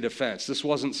hasty defense. This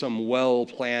wasn't some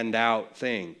well-planned out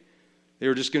thing. They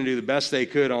were just going to do the best they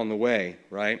could on the way,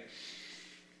 right?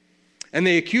 And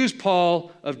they accused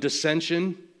Paul of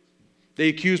dissension. They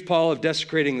accused Paul of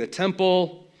desecrating the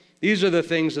temple. These are the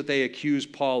things that they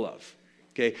accused Paul of.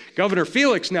 Okay, Governor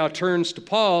Felix now turns to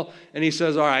Paul and he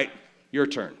says, all right, your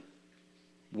turn.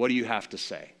 What do you have to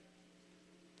say?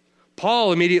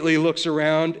 Paul immediately looks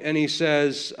around and he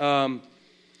says,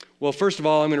 well, first of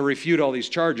all, I'm going to refute all these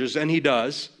charges, and he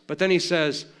does. But then he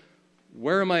says,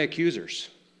 where are my accusers?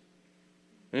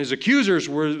 And his accusers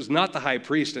was not the high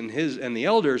priest and the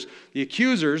elders. The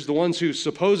accusers, the ones who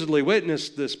supposedly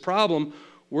witnessed this problem,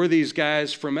 were these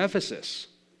guys from Ephesus.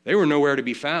 They were nowhere to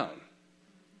be found.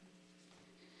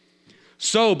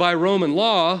 So by Roman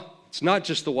law, it's not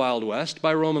just the Wild West.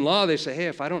 By Roman law, they say, hey,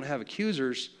 if I don't have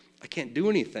accusers, I can't do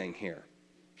anything here.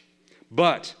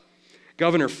 But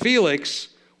Governor Felix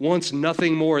wants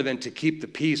nothing more than to keep the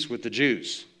peace with the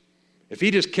Jews. If he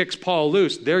just kicks Paul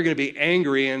loose, they're going to be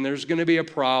angry and there's going to be a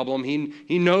problem.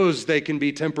 He knows they can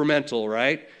be temperamental,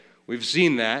 right? We've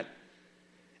seen that.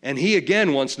 And he,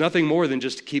 again, wants nothing more than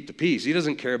just to keep the peace. He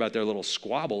doesn't care about their little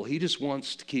squabble. He just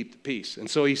wants to keep the peace. And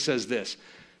so he says this,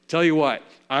 tell you what,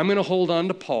 I'm going to hold on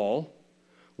to Paul.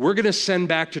 We're going to send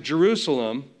back to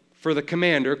Jerusalem for the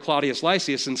commander, Claudius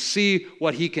Lysias, and see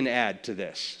what he can add to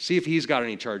this. See if he's got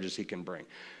any charges he can bring.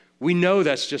 We know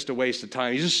that's just a waste of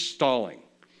time. He's just stalling.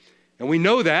 And we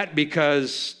know that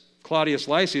because Claudius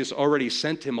Lysias already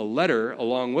sent him a letter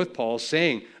along with Paul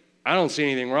saying, I don't see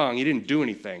anything wrong. He didn't do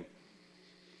anything.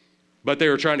 But they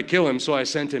were trying to kill him, so I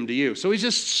sent him to you. So he's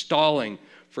just stalling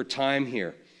for time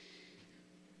here.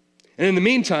 And in the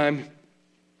meantime,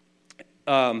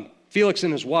 Felix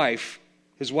and his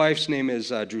wife's name is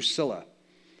Drusilla.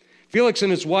 Felix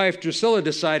and his wife, Drusilla,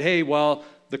 decide, hey, well,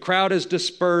 the crowd is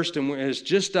dispersed and it's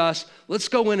just us. Let's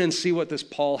go in and see what this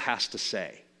Paul has to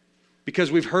say.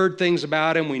 Because we've heard things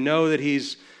about him. We know that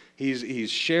he's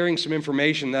sharing some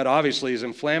information that obviously is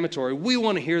inflammatory. We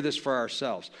want to hear this for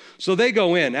ourselves. So they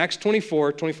go in, Acts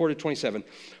 24 to 27.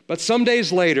 But some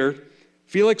days later,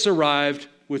 Felix arrived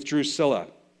with Drusilla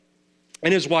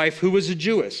and his wife, who was a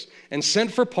Jewess, and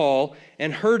sent for Paul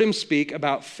and heard him speak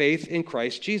about faith in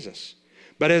Christ Jesus.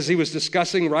 But as he was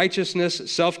discussing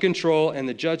righteousness, self-control, and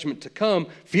the judgment to come,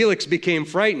 Felix became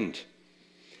frightened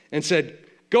and said,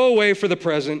 go away for the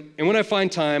present, and when I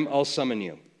find time, I'll summon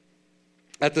you.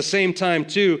 At the same time,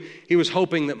 too, he was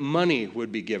hoping that money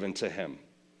would be given to him.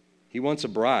 He wants a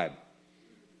bribe.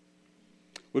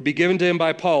 Would be given to him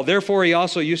by Paul. Therefore, he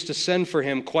also used to send for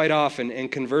him quite often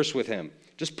and converse with him.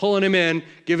 Just pulling him in,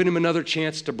 giving him another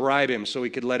chance to bribe him so he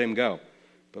could let him go.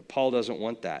 But Paul doesn't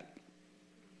want that.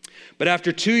 But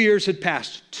after 2 years had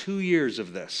passed, 2 years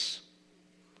of this,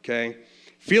 okay,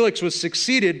 Felix was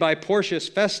succeeded by Porcius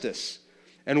Festus.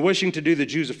 And wishing to do the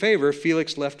Jews a favor,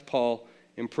 Felix left Paul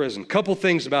in prison. Couple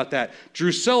things about that.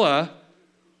 Drusilla,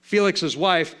 Felix's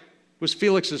wife, was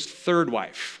Felix's third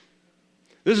wife.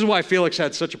 This is why Felix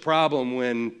had such a problem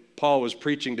when Paul was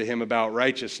preaching to him about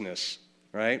righteousness,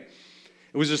 right?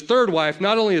 It was his third wife,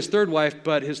 not only his third wife,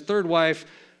 but his third wife,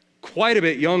 quite a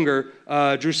bit younger.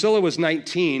 Drusilla was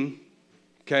 19,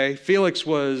 okay? Felix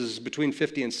was between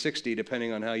 50 and 60,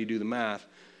 depending on how you do the math.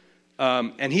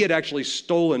 And he had actually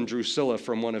stolen Drusilla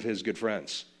from one of his good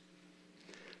friends.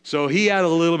 So he had a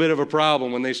little bit of a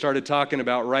problem when they started talking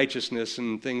about righteousness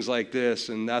and things like this,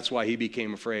 and that's why he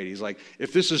became afraid. He's like,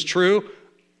 if this is true,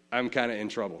 I'm kind of in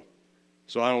trouble.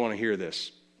 So I don't want to hear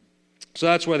this. So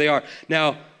that's where they are.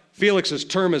 Now, Felix's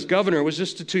term as governor was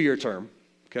just a 2-year term,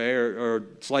 okay, or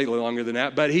slightly longer than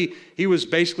that. But he was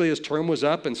basically, his term was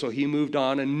up, and so he moved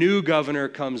on. A new governor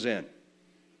comes in.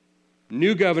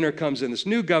 New governor comes in. This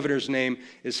new governor's name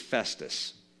is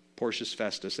Festus, Porcius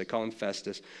Festus. They call him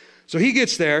Festus. So he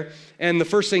gets there, and the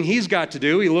first thing he's got to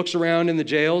do, he looks around in the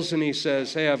jails and he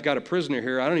says, hey, I've got a prisoner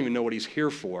here. I don't even know what he's here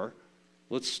for.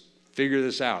 Let's figure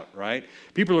this out, right?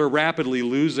 People are rapidly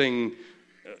losing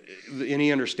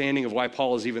any understanding of why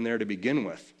Paul is even there to begin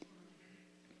with.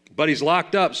 But he's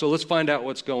locked up, so let's find out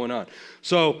what's going on.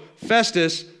 So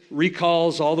Festus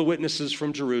recalls all the witnesses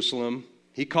from Jerusalem.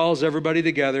 He calls everybody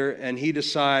together, and he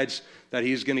decides that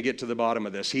he's going to get to the bottom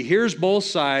of this. He hears both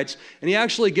sides, and he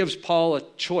actually gives Paul a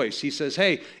choice. He says,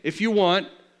 hey, if you want,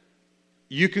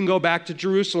 you can go back to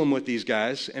Jerusalem with these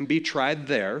guys and be tried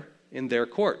there in their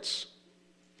courts,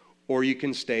 or you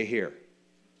can stay here.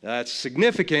 That's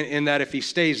significant in that if he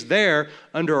stays there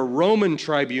under a Roman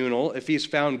tribunal, if he's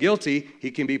found guilty, he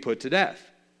can be put to death.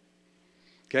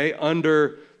 Okay,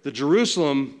 under the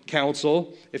Jerusalem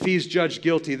council, if he's judged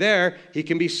guilty there, he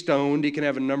can be stoned, he can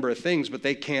have a number of things, but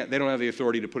they don't have the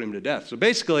authority to put him to death. So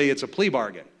basically, it's a plea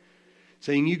bargain.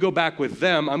 Saying, you go back with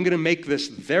them, I'm going to make this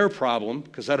their problem,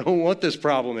 because I don't want this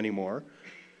problem anymore.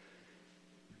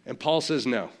 And Paul says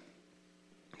no.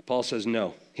 Paul says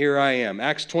no. Here I am.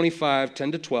 Acts 25,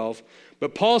 10-12.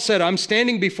 But Paul said, I'm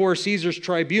standing before Caesar's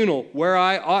tribunal where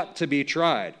I ought to be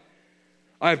tried.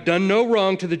 I have done no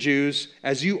wrong to the Jews,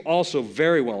 as you also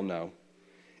very well know.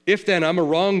 If then I'm a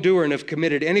wrongdoer and have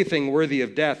committed anything worthy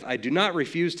of death, I do not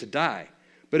refuse to die.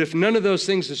 But if none of those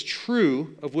things is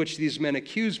true of which these men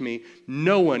accuse me,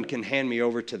 no one can hand me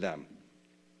over to them.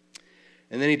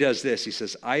 And then he does this. He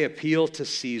says, I appeal to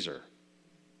Caesar.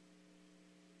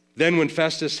 Then when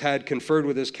Festus had conferred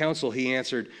with his council, he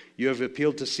answered, you have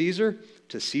appealed to Caesar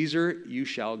you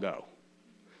shall go.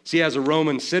 See, as a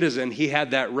Roman citizen, he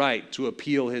had that right to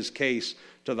appeal his case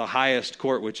to the highest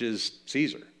court, which is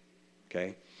Caesar.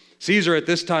 Okay? Caesar at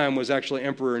this time was actually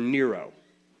Emperor Nero,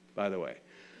 by the way.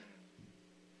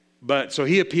 But so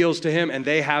he appeals to him, and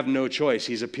they have no choice.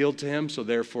 He's appealed to him, so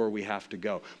therefore we have to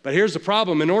go. But here's the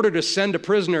problem. In order to send a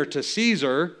prisoner to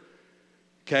Caesar,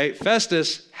 okay,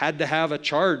 Festus had to have a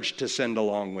charge to send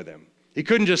along with him. He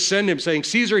couldn't just send him saying,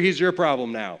 Caesar, he's your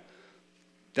problem now.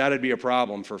 That'd be a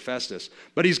problem for Festus.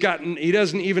 But he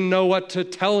doesn't even know what to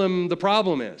tell him the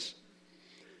problem is.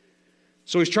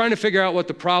 So he's trying to figure out what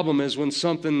the problem is when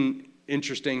something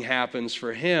interesting happens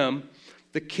for him.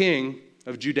 The king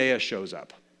of Judea shows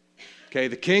up. Okay,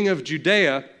 the king of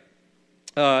Judea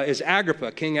is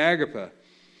Agrippa, King Agrippa.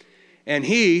 And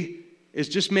he is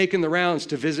just making the rounds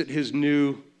to visit his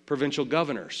new provincial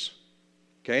governors.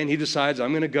 Okay, and he decides, I'm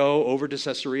going to go over to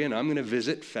Caesarea and I'm going to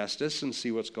visit Festus and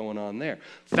see what's going on there.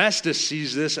 Festus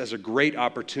sees this as a great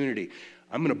opportunity.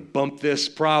 I'm going to bump this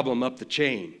problem up the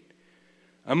chain.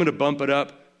 I'm going to bump it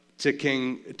up to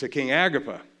King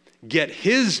Agrippa. Get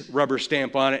his rubber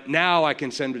stamp on it. Now I can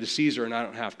send it to Caesar and I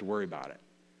don't have to worry about it.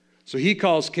 So he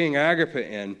calls King Agrippa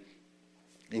in,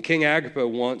 and King Agrippa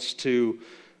wants to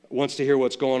hear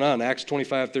what's going on. Acts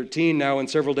 25:13, now when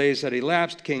several days had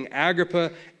elapsed, King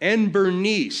Agrippa and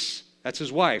Bernice, that's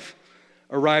his wife,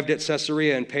 arrived at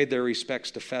Caesarea and paid their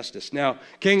respects to Festus. Now,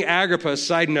 King Agrippa,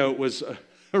 side note, was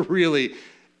a really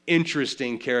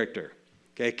interesting character.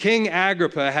 Okay, King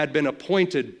Agrippa had been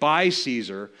appointed by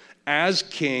Caesar as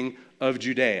king of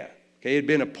Judea. Okay, he had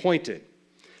been appointed.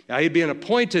 Now, he'd been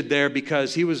appointed there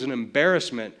because he was an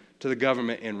embarrassment to the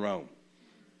government in Rome.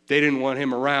 They didn't want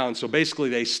him around, so basically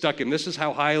they stuck him. This is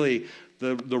how highly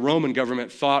the Roman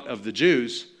government thought of the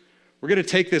Jews. We're going to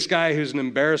take this guy who's an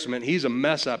embarrassment. He's a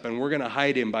mess up, and we're going to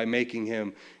hide him by making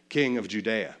him king of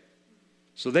Judea.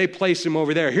 So they placed him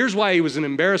over there. Here's why he was an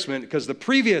embarrassment, because the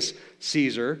previous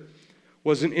Caesar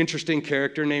was an interesting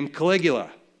character named Caligula.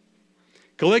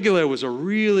 Caligula was a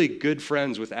really good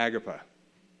friends with Agrippa.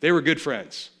 They were good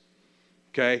friends.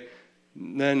 Okay?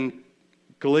 And then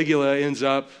Caligula ends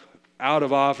up out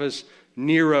of office.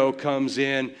 Nero comes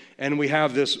in, and we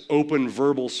have this open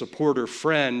verbal supporter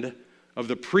friend of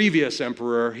the previous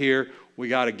emperor here. We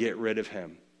got to get rid of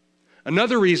him.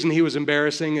 Another reason he was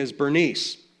embarrassing is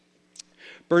Bernice.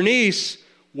 Bernice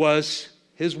was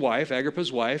his wife,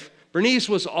 Agrippa's wife. Bernice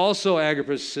was also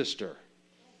Agrippa's sister.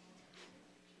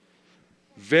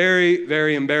 Very,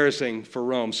 very embarrassing for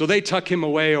Rome. So they tuck him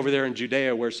away over there in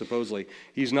Judea where supposedly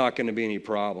he's not going to be any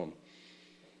problem.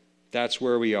 That's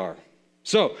where we are.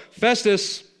 So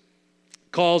Festus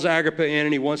calls Agrippa in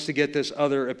and he wants to get this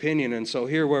other opinion. And so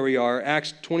here where we are,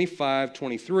 Acts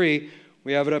 25:23,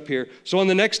 we have it up here. So on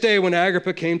the next day when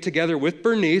Agrippa came together with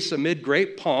Bernice amid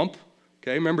great pomp,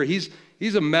 okay, remember he's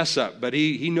a mess up, but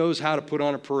he knows how to put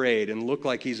on a parade and look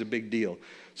like he's a big deal.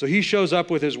 So he shows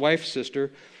up with his wife's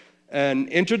sister and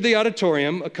entered the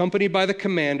auditorium accompanied by the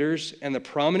commanders and the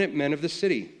prominent men of the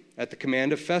city. At the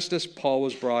command of Festus, Paul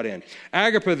was brought in.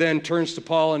 Agrippa then turns to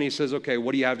Paul and he says, okay,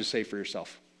 what do you have to say for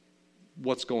yourself?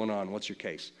 What's going on? What's your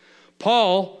case?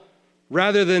 Paul,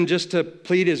 rather than just to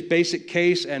plead his basic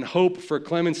case and hope for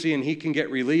clemency and he can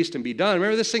get released and be done.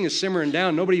 Remember, this thing is simmering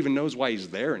down. Nobody even knows why he's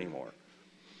there anymore.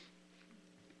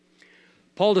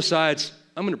 Paul decides,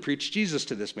 I'm going to preach Jesus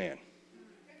to this man.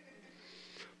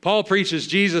 Paul preaches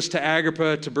Jesus to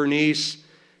Agrippa, to Bernice,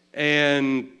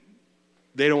 and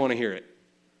they don't want to hear it.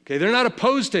 Okay, they're not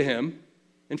opposed to him.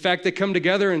 In fact, they come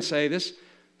together and say, this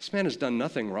man has done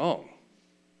nothing wrong.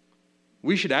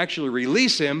 We should actually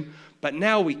release him, but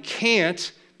now we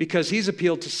can't because he's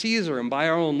appealed to Caesar, and by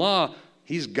our own law,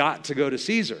 he's got to go to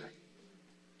Caesar.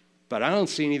 But I don't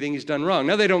see anything he's done wrong.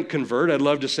 Now, they don't convert. I'd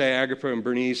love to say Agrippa and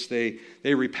Bernice, they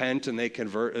repent and they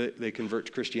convert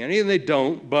to Christianity, and they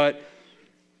don't, but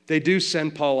they do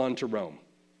send Paul on to Rome.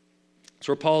 That's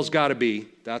where Paul's got to be.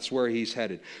 That's where he's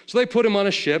headed. So they put him on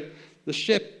a ship. The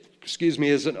ship,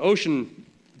 is an ocean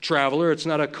traveler. It's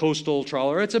not a coastal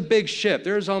trawler. It's a big ship.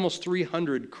 There's almost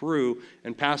 300 crew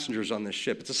and passengers on this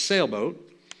ship. It's a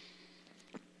sailboat.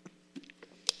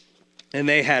 And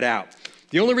they head out.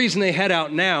 The only reason they head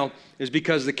out now is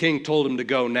because the king told them to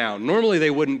go now. Normally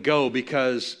they wouldn't go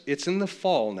because it's in the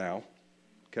fall now.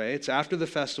 Okay, it's after the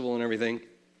festival and everything.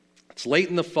 It's late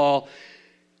in the fall.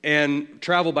 And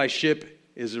travel by ship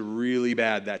is really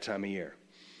bad that time of year.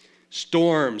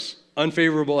 Storms,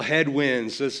 unfavorable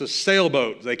headwinds. It's a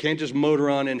sailboat. They can't just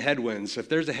motor on in headwinds. If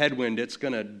there's a headwind, it's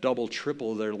going to double,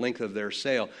 triple their length of their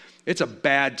sail. It's a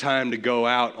bad time to go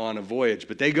out on a voyage.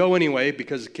 But they go anyway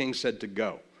because the king said to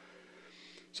go.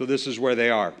 So this is where they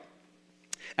are.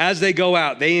 As they go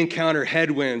out, they encounter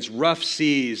headwinds, rough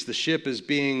seas. The ship is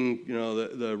being,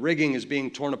 the rigging is being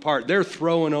torn apart. They're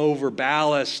throwing over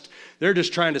ballast. They're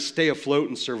just trying to stay afloat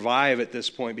and survive at this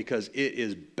point because it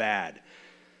is bad.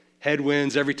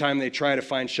 Headwinds, every time they try to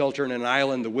find shelter in an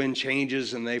island, the wind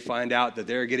changes and they find out that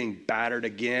they're getting battered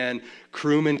again.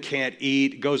 Crewmen can't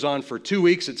eat. It goes on for 2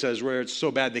 weeks, it says, where it's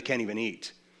so bad they can't even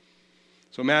eat.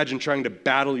 So imagine trying to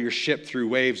battle your ship through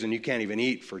waves and you can't even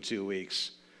eat for 2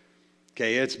 weeks.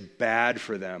 Okay, it's bad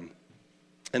for them.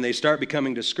 And they start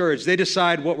becoming discouraged. They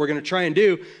decide what we're going to try and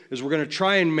do is we're going to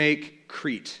try and make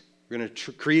Crete.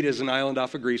 Crete is an island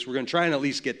off of Greece. We're going to try and at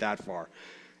least get that far.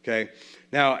 Okay.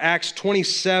 Now, Acts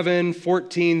 27,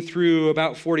 14 through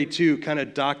about 42 kind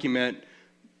of document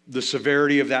the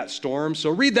severity of that storm. So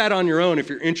read that on your own if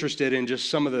you're interested in just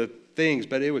some of the things.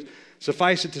 But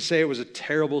suffice it to say, it was a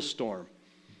terrible storm.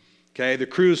 Okay, the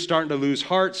crew's starting to lose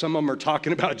heart. Some of them are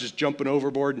talking about just jumping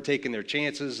overboard and taking their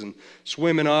chances and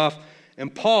swimming off.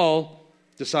 And Paul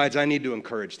decides, I need to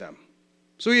encourage them.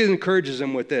 So he encourages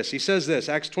them with this. He says this,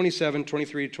 Acts 27,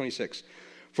 23 to 26.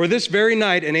 For this very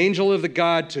night, an angel of the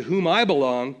God to whom I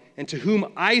belong and to whom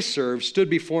I serve stood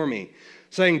before me,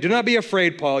 saying, do not be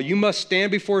afraid, Paul. You must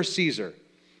stand before Caesar.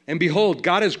 And behold,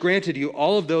 God has granted you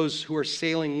all of those who are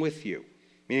sailing with you.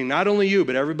 Meaning not only you,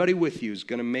 but everybody with you is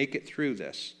going to make it through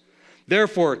this.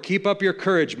 Therefore, keep up your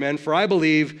courage, men, for I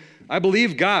believe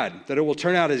God that it will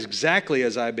turn out exactly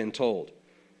as I've been told.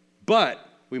 But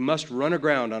we must run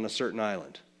aground on a certain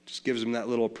island. Just gives them that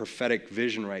little prophetic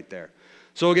vision right there.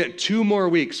 So we'll get 2 more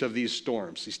weeks of these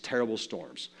storms, these terrible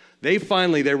storms. They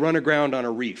run aground on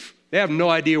a reef. They have no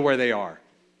idea where they are.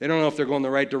 They don't know if they're going the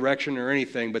right direction or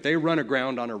anything, but they run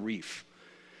aground on a reef.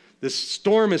 This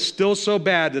storm is still so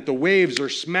bad that the waves are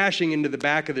smashing into the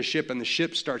back of the ship and the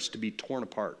ship starts to be torn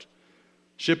apart.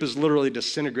 Ship is literally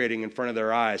disintegrating in front of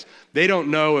their eyes. They don't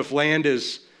know if land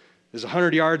is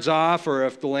 100 yards off or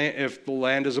if the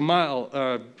land is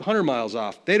 100 miles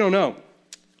off. They don't know.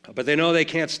 But they know they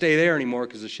can't stay there anymore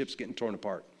because the ship's getting torn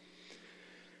apart.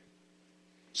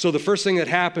 So the first thing that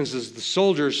happens is the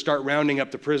soldiers start rounding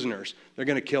up the prisoners. They're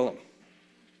going to kill them.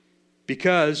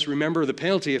 Because, remember, the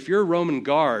penalty, if you're a Roman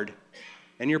guard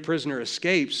and your prisoner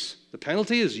escapes, the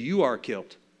penalty is you are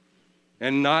killed.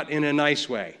 And not in a nice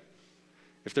way.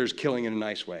 If there's killing in a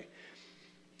nice way.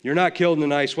 You're not killed in a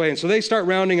nice way. And so they start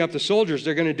rounding up the soldiers.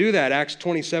 They're going to do that. Acts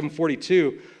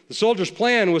 27:42. The soldiers'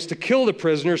 plan was to kill the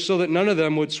prisoners so that none of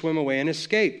them would swim away and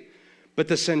escape. But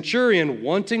the centurion,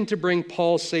 wanting to bring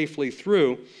Paul safely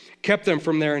through, kept them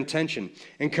from their intention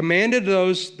and commanded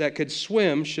those that could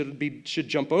swim should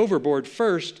jump overboard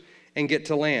first and get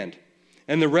to land.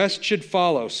 And the rest should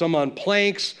follow, some on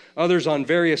planks, others on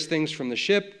various things from the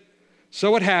ship.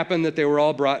 So it happened that they were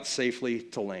all brought safely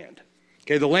to land.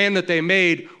 Okay, the land that they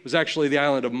made was actually the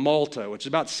island of Malta, which is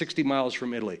about 60 miles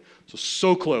from Italy.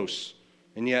 So close,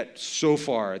 and yet so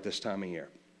far at this time of year.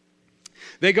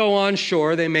 They go on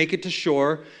shore, they make it to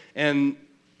shore, and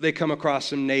they come across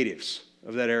some natives.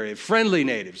 of that area, friendly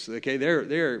natives. Okay,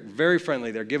 they're very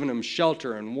friendly. They're giving them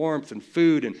shelter and warmth and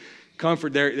food and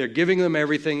comfort. They're giving them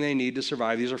everything they need to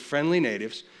survive. These are friendly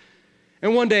natives.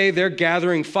 And one day they're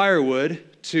gathering firewood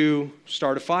to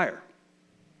start a fire.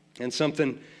 And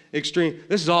something extreme,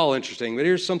 this is all interesting, but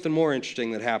here's something more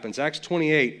interesting that happens. Acts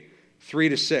 28,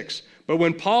 3-6. But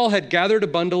when Paul had gathered a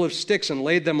bundle of sticks and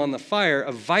laid them on the fire,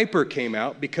 a viper came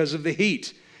out because of the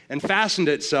heat and fastened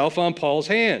itself on Paul's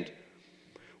hand.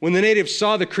 When the natives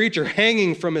saw the creature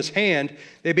hanging from his hand,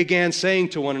 they began saying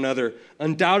to one another,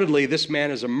 "Undoubtedly, this man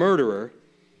is a murderer.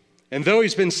 And though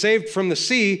he's been saved from the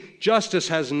sea, justice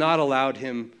has not allowed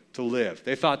him to live."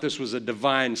 They thought this was a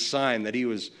divine sign that he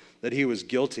was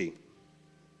guilty.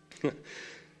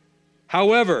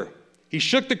 However, he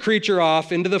shook the creature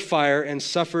off into the fire and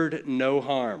suffered no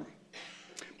harm.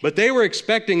 But they were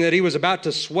expecting that he was about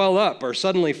to swell up or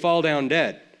suddenly fall down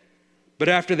dead. But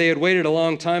after they had waited a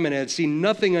long time and had seen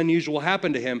nothing unusual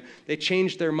happen to him, they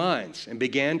changed their minds and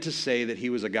began to say that he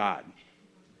was a god.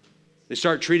 They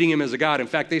start treating him as a god. In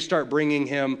fact, they start bringing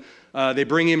him, they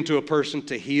bring him to a person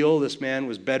to heal. This man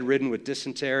was bedridden with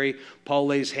dysentery. Paul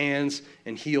lays hands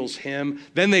and heals him.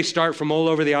 Then they start from all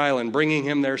over the island bringing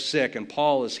him their sick, and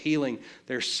Paul is healing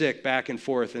their sick back and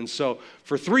forth. And so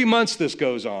for 3 months this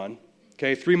goes on.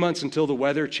 Okay, 3 months until the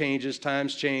weather changes,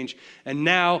 times change, and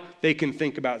now they can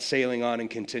think about sailing on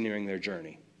and continuing their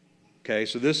journey. Okay,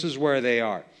 so this is where they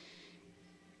are.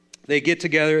 They get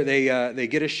together, they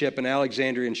get a ship, an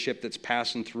Alexandrian ship that's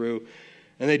passing through,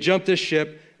 and they jump this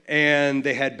ship and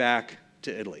they head back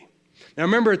to Italy. Now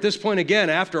remember, at this point again,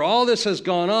 after all this has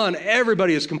gone on,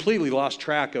 everybody has completely lost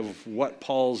track of what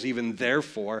Paul's even there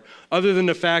for, other than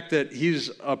the fact that he's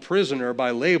a prisoner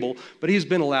by label, but he's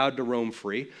been allowed to roam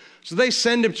free. So they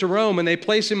send him to Rome and they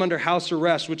place him under house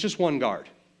arrest with just one guard.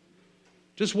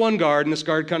 Just one guard, and this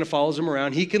guard kind of follows him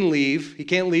around. He can leave. He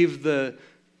can't leave the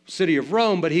city of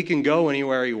Rome, but he can go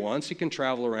anywhere he wants. He can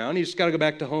travel around. He's got to go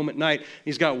back to home at night.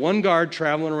 He's got one guard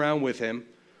traveling around with him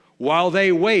while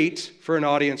they wait for an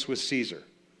audience with Caesar,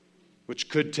 which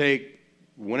could take,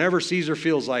 whenever Caesar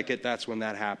feels like it, that's when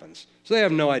that happens. So they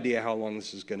have no idea how long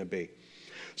this is going to be.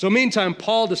 So meantime,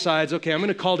 Paul decides, okay, I'm going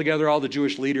to call together all the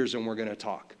Jewish leaders and we're going to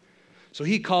talk. So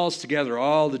he calls together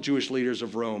all the Jewish leaders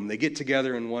of Rome. They get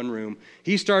together in one room.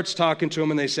 He starts talking to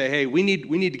them and they say, hey, we need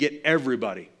to get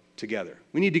everybody together.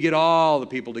 We need to get all the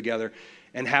people together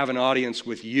and have an audience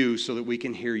with you so that we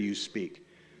can hear you speak.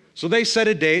 So they set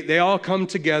a date. They all come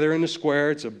together in the square.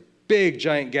 It's a big,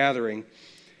 giant gathering.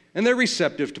 And they're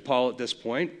receptive to Paul at this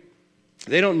point.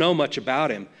 They don't know much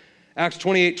about him. Acts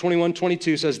 28, 21,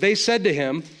 22 says, they said to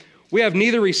him, we have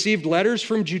neither received letters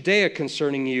from Judea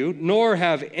concerning you, nor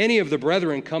have any of the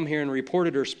brethren come here and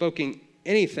reported or spoken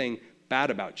anything bad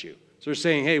about you. So they're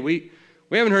saying, hey, we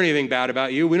haven't heard anything bad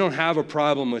about you. We don't have a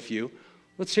problem with you.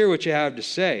 Let's hear what you have to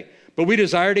say. But we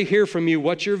desire to hear from you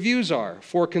what your views are.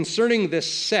 For concerning this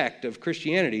sect of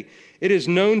Christianity, it is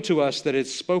known to us that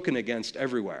it's spoken against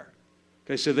everywhere.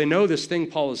 Okay, so they know this thing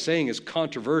Paul is saying is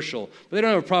controversial, but they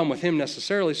don't have a problem with him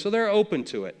necessarily, so they're open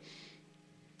to it.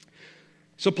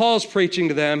 So Paul's preaching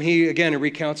to them. He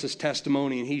recounts his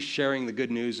testimony, and he's sharing the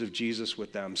good news of Jesus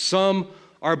with them. Some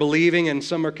are believing, and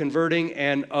some are converting,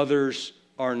 and others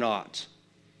are not.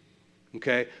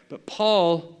 Okay, but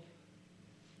Paul,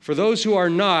 for those who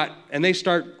are not, and they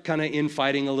start kind of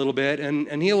infighting a little bit,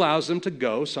 and he allows them to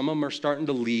go. Some of them are starting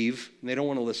to leave, and they don't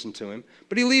want to listen to him.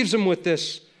 But he leaves them with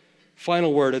this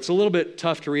final word. It's a little bit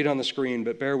tough to read on the screen,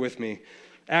 but bear with me.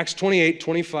 Acts 28,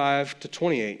 25 to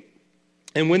 28.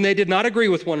 And when they did not agree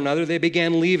with one another, they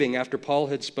began leaving after Paul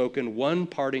had spoken one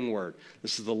parting word.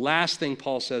 This is the last thing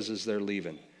Paul says as they're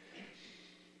leaving.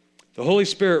 The Holy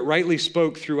Spirit rightly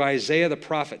spoke through Isaiah the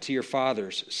prophet to your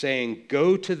fathers, saying,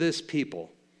 go to this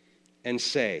people and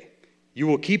say, you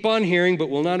will keep on hearing but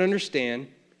will not understand,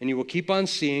 and you will keep on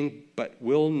seeing but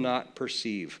will not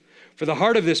perceive. For the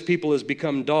heart of this people has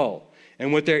become dull,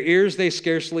 and with their ears they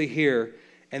scarcely hear,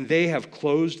 and they have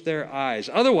closed their eyes.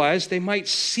 Otherwise, they might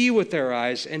see with their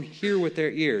eyes and hear with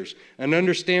their ears and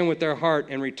understand with their heart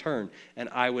and return, and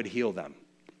I would heal them.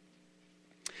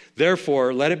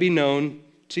 Therefore, let it be known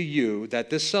to you that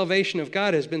this salvation of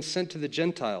God has been sent to the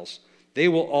Gentiles. They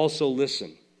will also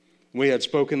listen. When we had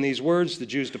spoken these words, the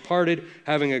Jews departed,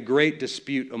 having a great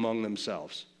dispute among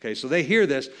themselves. Okay, so they hear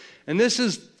this, and this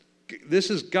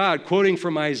is God quoting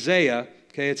from Isaiah.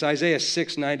 Okay, it's Isaiah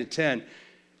 6, 9 to 10.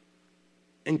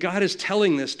 And God is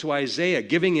telling this to Isaiah,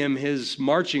 giving him his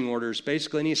marching orders,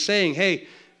 basically. And he's saying, hey,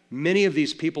 many of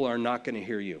these people are not going to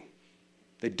hear you.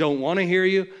 They don't want to hear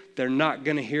you. They're not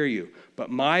going to hear you. But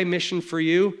my mission for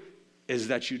you is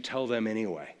that you tell them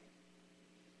anyway.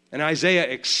 And Isaiah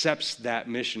accepts that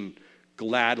mission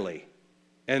gladly.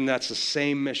 And that's the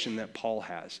same mission that Paul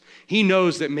has. He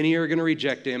knows that many are going to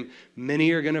reject him,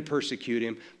 many are going to persecute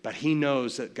him, but he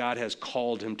knows that God has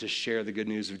called him to share the good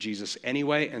news of Jesus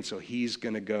anyway, and so he's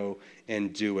going to go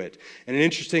and do it. And an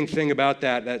interesting thing about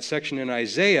that section in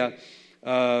Isaiah,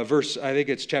 I think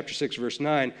it's chapter 6, verse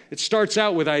 9, it starts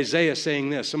out with Isaiah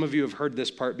saying this. Some of you have heard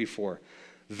this part before.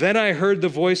 Then I heard the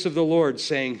voice of the Lord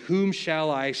saying, whom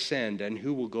shall I send, and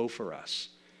who will go for us?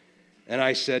 And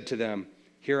I said to them,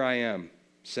 here I am.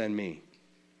 Send me.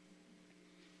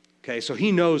 Okay, so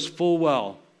he knows full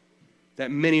well that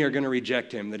many are going to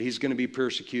reject him, that he's going to be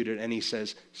persecuted, and he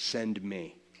says, send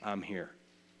me. I'm here.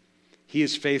 He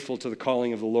is faithful to the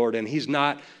calling of the Lord, and he's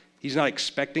not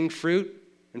expecting fruit,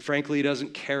 and frankly, he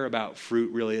doesn't care about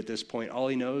fruit really at this point. All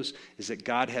he knows is that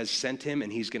God has sent him,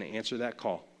 and he's going to answer that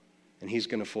call, and he's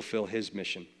going to fulfill his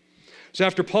mission. So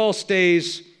after Paul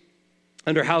stays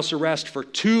under house arrest for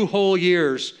 2 whole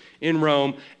years in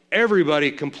Rome, everybody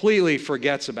completely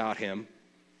forgets about him,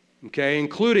 okay,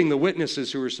 including the witnesses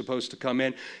who were supposed to come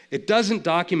in. Luke doesn't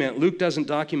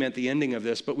document the ending of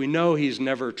this, but we know he's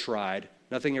never tried.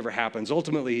 Nothing ever happens.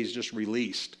 Ultimately, he's just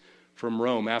released from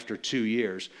Rome after 2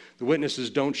 years. The witnesses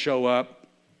don't show up.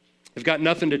 They've got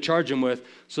nothing to charge him with,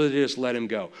 so they just let him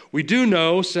go. We do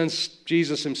know, since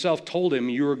Jesus himself told him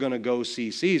you were going to go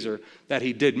see Caesar, that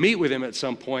he did meet with him at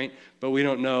some point, but we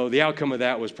don't know. The outcome of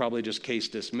that was probably just case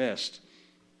dismissed.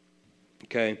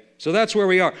 Okay, so that's where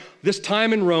we are. This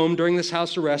time in Rome, during this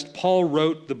house arrest, Paul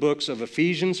wrote the books of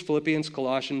Ephesians, Philippians,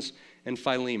 Colossians, and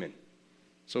Philemon.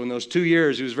 So in those 2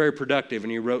 years, he was very productive,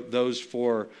 and he wrote those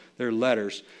 4 their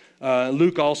letters.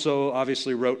 Luke also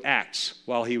obviously wrote Acts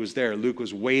while he was there. Luke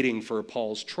was waiting for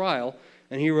Paul's trial,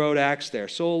 and he wrote Acts there.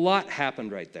 So a lot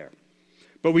happened right there.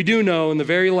 But we do know in the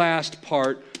very last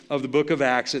part of the book of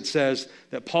Acts, it says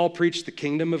that Paul preached the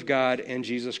kingdom of God and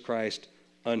Jesus Christ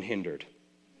unhindered.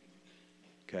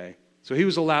 Okay, so he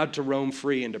was allowed to roam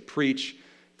free and to preach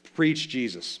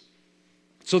Jesus.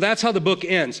 So that's how the book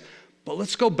ends. But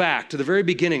let's go back to the very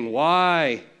beginning.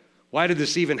 Why did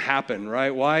this even happen,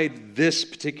 right? Why this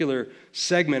particular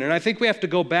segment? And I think we have to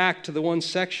go back to the one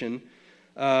section.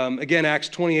 Again, Acts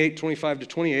 28, 25 to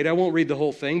 28. I won't read the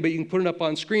whole thing, but you can put it up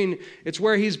on screen. It's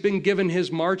where he's been given his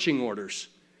marching orders.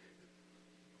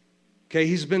 Okay,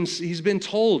 he's been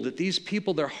told that these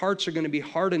people, their hearts are going to be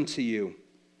hardened to you.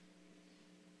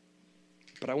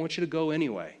 But I want you to go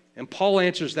anyway. And Paul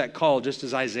answers that call just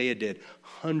as Isaiah did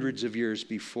hundreds of years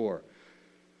before.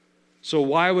 So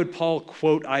why would Paul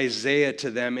quote Isaiah to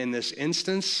them in this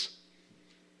instance?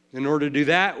 In order to do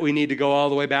that, we need to go all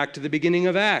the way back to the beginning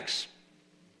of Acts.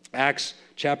 Acts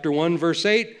chapter 1, verse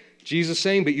 8, Jesus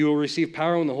saying, but you will receive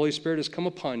power when the Holy Spirit has come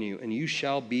upon you, and you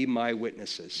shall be my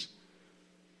witnesses.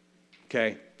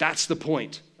 Okay, that's the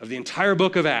point of the entire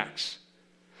book of Acts.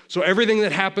 So everything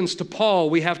that happens to Paul,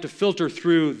 we have to filter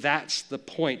through, that's the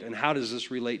point, and how does this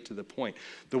relate to the point?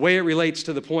 The way it relates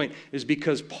to the point is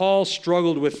because Paul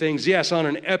struggled with things, yes, on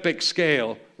an epic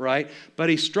scale, right? But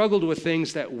he struggled with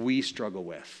things that we struggle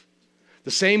with.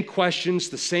 The same questions,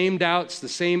 the same doubts, the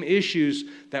same issues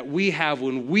that we have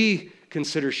when we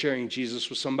consider sharing Jesus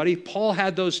with somebody, Paul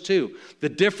had those too. The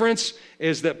difference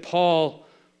is that Paul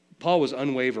was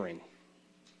unwavering.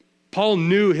 Paul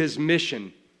knew his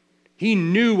mission. He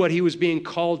knew what he was being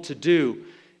called to do,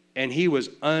 and he was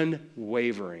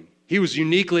unwavering. He was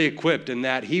uniquely equipped in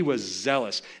that he was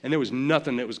zealous, and there was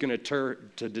nothing that was going to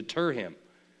deter him.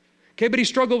 Okay, but he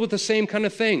struggled with the same kind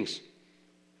of things.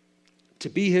 To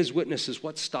be his witnesses,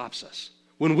 what stops us?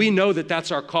 When we know that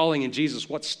that's our calling in Jesus,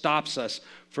 what stops us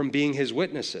from being his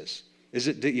witnesses? Is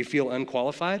it that you feel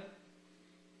unqualified?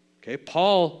 Okay,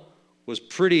 Paul was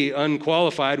pretty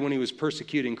unqualified when he was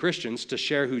persecuting Christians to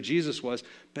share who Jesus was,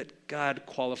 but God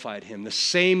qualified him. The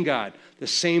same God, the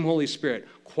same Holy Spirit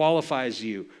qualifies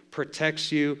you,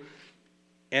 protects you,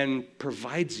 and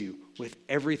provides you with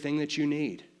everything that you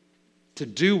need to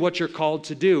do what you're called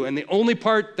to do. And the only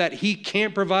part that he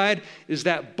can't provide is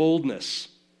that boldness.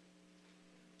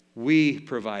 We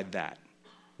provide that.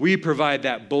 We provide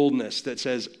that boldness that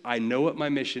says, I know what my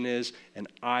mission is, and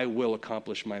I will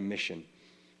accomplish my mission,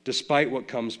 despite what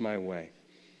comes my way.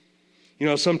 You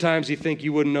know, sometimes you think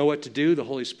you wouldn't know what to do. The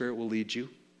Holy Spirit will lead you.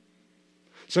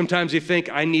 Sometimes you think,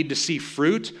 I need to see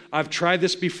fruit. I've tried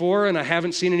this before, and I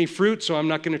haven't seen any fruit, so I'm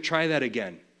not going to try that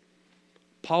again.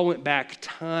 Paul went back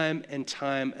time and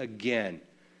time again,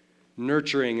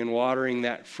 nurturing and watering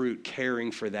that fruit,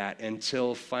 caring for that,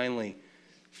 until finally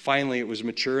it was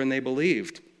mature and they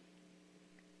believed.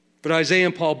 But Isaiah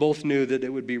and Paul both knew that it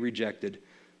would be rejected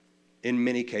in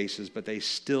many cases, but they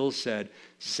still said,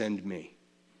 send me.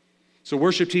 So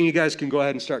worship team, you guys can go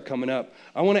ahead and start coming up.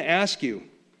 I want to ask you,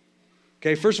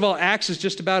 Okay, first of all, Acts is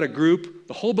just about a group,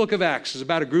 the whole book of Acts is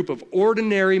about a group of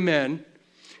ordinary men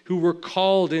who were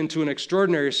called into an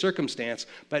extraordinary circumstance,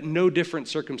 but no different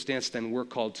circumstance than we're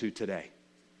called to today.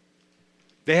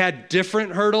 They had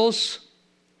different hurdles,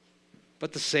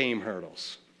 but the same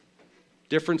hurdles.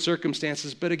 Different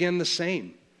circumstances, but again, the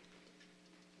same.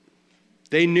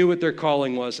 They knew what their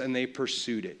calling was, and they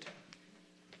pursued it.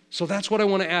 So that's what I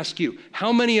want to ask you.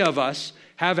 How many of us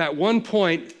have at one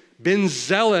point been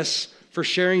zealous for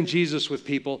sharing Jesus with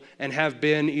people and have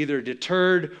been either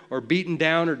deterred or beaten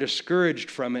down or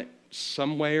discouraged from it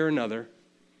some way or another?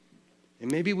 And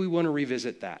maybe we want to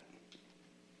revisit that.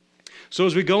 So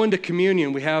as we go into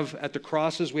communion, we have at the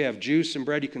crosses, we have juice and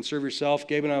bread. You can serve yourself.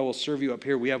 Gabe and I will serve you up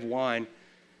here. We have wine.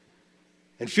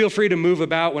 And feel free to move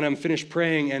about when I'm finished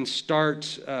praying and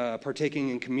start partaking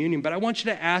in communion. But I want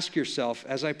you to ask yourself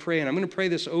as I pray, and I'm going to pray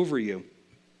this over you,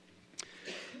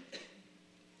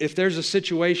 if there's a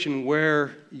situation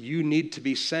where you need to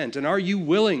be sent, and are you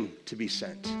willing to be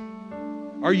sent?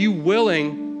 Are you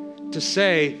willing to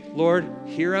say, Lord,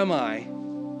 here am I,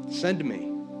 send me?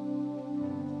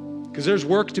 Because there's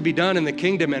work to be done in the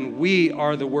kingdom, and we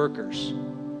are the workers.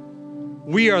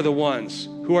 We are the ones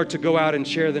who are to go out and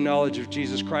share the knowledge of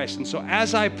Jesus Christ. And so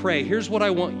as I pray, here's what I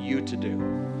want you to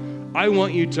do. I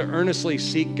want you to earnestly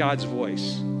seek God's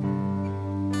voice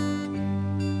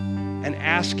and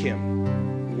ask him,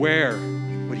 where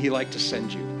would he like to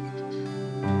send you?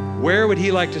 Where would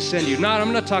he like to send you?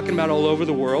 I'm not talking about all over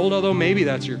the world, although maybe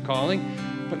that's your calling,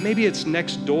 but maybe it's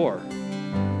next door.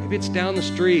 Maybe it's down the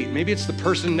street. Maybe it's the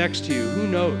person next to you. Who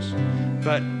knows?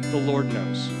 But the Lord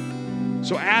knows.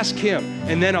 So ask him.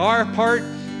 And then our part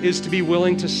is to be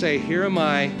willing to say, here am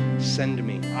I, send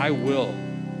me. I will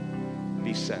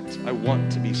be sent. I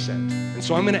want to be sent. And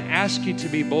so I'm going to ask you to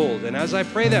be bold. And as I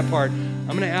pray that part, I'm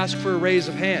going to ask for a raise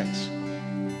of hands.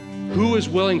 Who is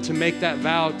willing to make that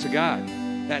vow to God?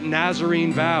 That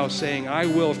Nazarene vow saying, I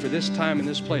will for this time and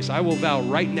this place. I will vow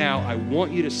right now, I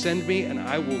want you to send me and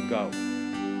I will go.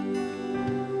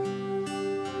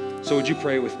 So would you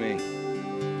pray with me?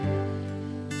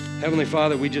 Heavenly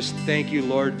Father, we just thank you,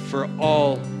 Lord, for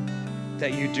all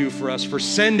that you do for us, for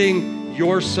sending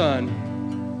your Son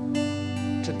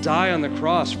to die on the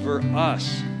cross for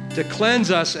us, to cleanse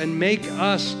us and make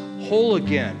us whole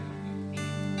again,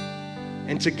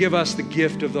 and to give us the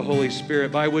gift of the Holy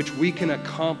Spirit by which we can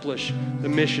accomplish the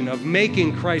mission of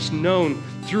making Christ known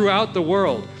throughout the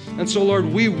world. And so, Lord,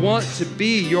 we want to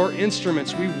be your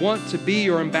instruments. We want to be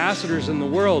your ambassadors in the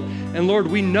world. And Lord,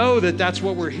 we know that that's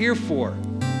what we're here for.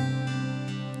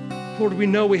 Lord, we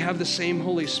know we have the same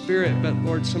Holy Spirit, but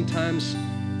Lord, sometimes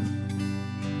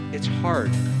it's hard.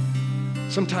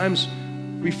 Sometimes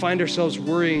we find ourselves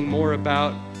worrying more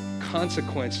about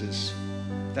consequences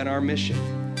than our mission.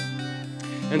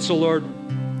 And so, Lord,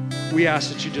 we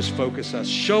ask that you just focus us.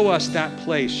 Show us that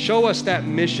place. Show us that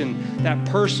mission, that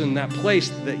person, that place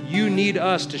that you need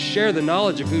us to share the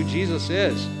knowledge of who Jesus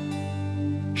is.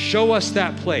 Show us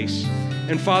that place.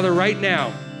 And Father, right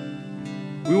now,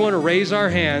 we want to raise our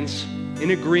hands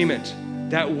in agreement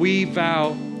that we vow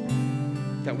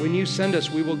that when you send us,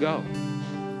 we will go.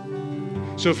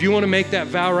 So if you want to make that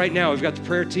vow right now, we've got the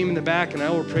prayer team in the back, and I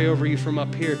will pray over you from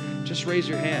up here. Just raise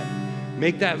your hand.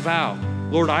 Make that vow.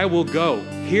 Lord, I will go.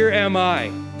 Here am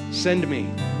I. Send me.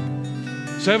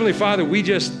 So Heavenly Father, we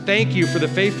just thank you for the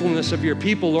faithfulness of your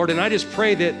people, Lord, and I just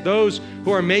pray that those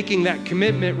who are making that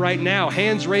commitment right now,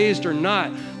 hands raised or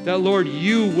not, that, Lord,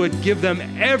 you would give them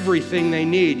everything they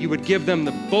need. You would give them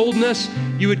the boldness.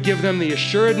 You would give them the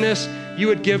assuredness. You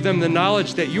would give them the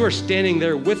knowledge that you are standing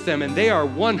there with them and they are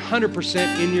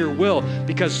 100% in your will,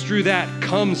 because through that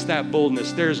comes that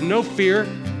boldness. There's no fear.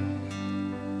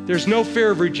 There's no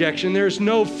fear of rejection. There's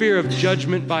no fear of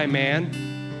judgment by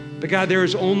man. But God, there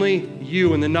is only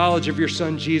you and the knowledge of your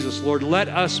Son, Jesus. Lord, let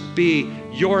us be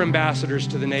your ambassadors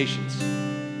to the nations.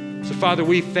 So, Father,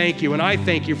 we thank you, and I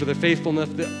thank you for the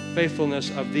faithfulness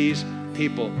of these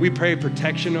people. We pray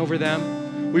protection over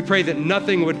them. We pray that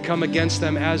nothing would come against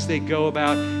them as they go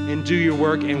about and do your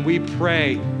work, and we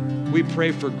pray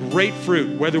for great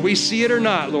fruit. Whether we see it or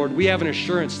not, Lord, we have an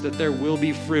assurance that there will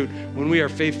be fruit when we are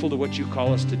faithful to what you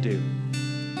call us to do.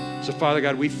 So, Father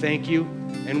God, we thank you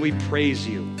and we praise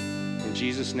you. In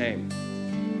Jesus' name,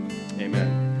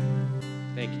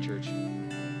 amen. Thank you, church.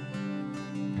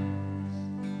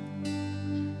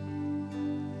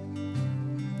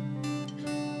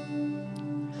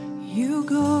 You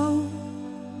go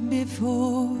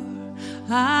before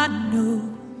I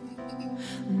know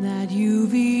that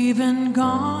you've even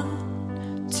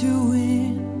gone to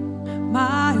win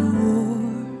my war.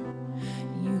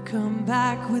 You come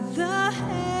back with the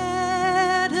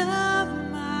head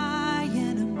of my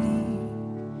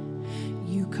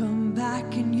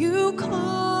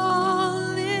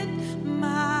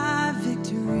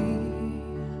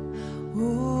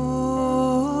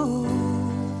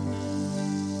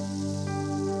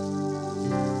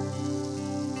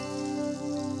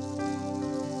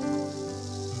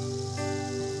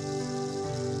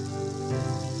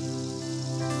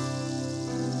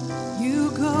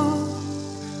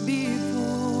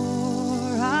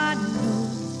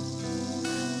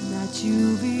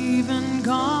you've even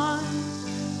gone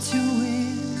to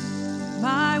win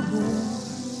my war.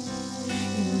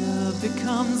 Your love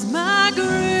becomes my greatest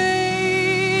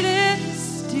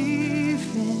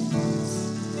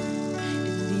defense.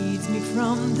 It leads me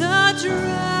from the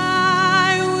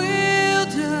dry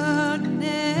wilderness,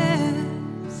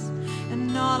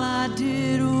 and all I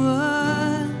did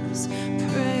was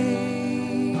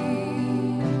praise.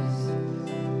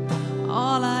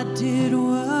 All I did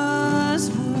was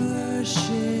worship.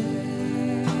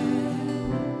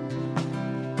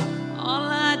 All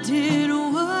I did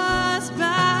was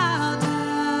bow down.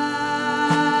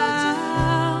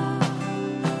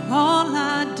 All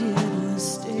I did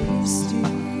was stay still.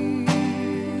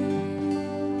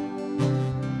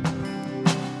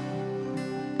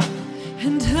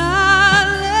 And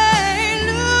hallelujah,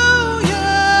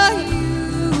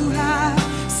 you have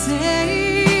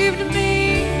saved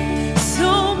me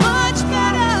so much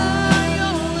better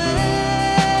your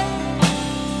way.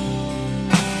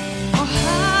 Oh,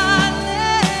 hallelujah,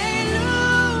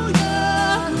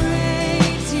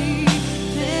 great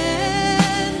defender,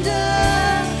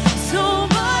 so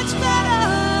much better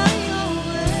your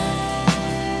way.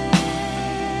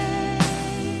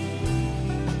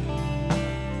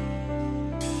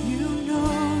 You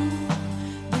know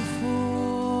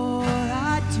before I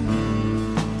do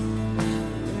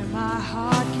where my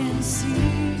heart can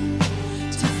see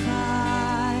to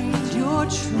find your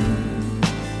truth.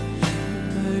 Your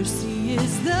mercy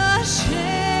is the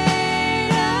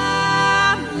shade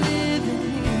I'm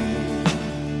living in.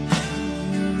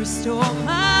 You restore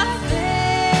my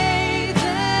faith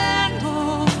and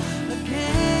hope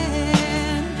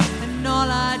again, and all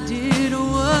I did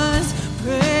was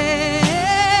praise.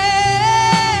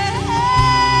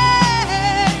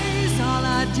 All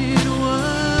I did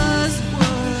was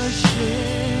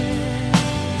worship.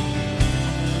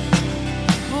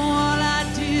 All I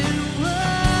did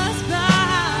was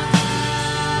bow down.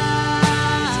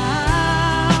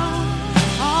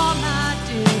 All I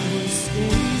did was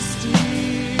stay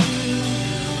still.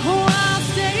 Oh, I'll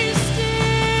stay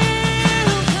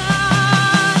still,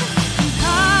 God.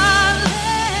 Hallelujah,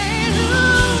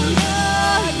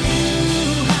 you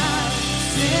have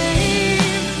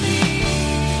saved me.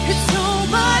 It's so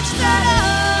much better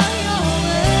your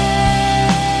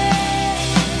way.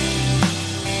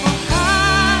 Oh,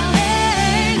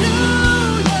 hallelujah,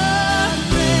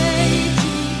 great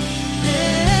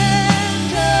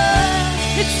defender.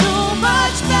 It's so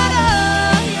much better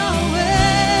your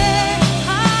way.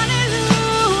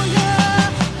 Hallelujah,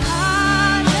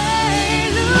 hallelujah,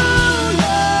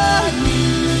 you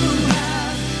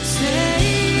have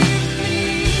saved me.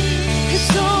 It's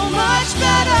so much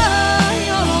better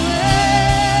your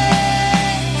way.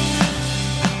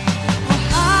 Oh,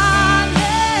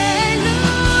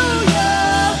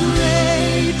 hallelujah,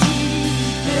 great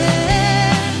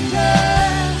defender.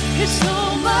 It's so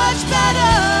much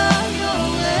better your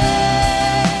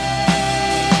way.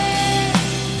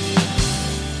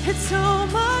 It's so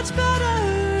much better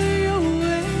your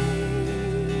way.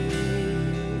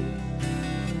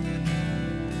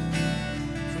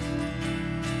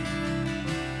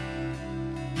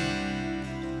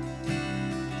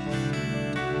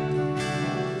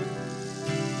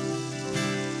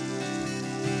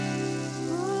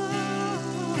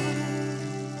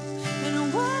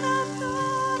 And when I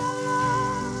thought I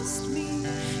lost me,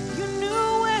 you knew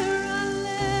where I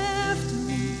left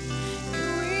me. You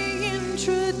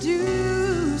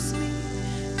reintroduced me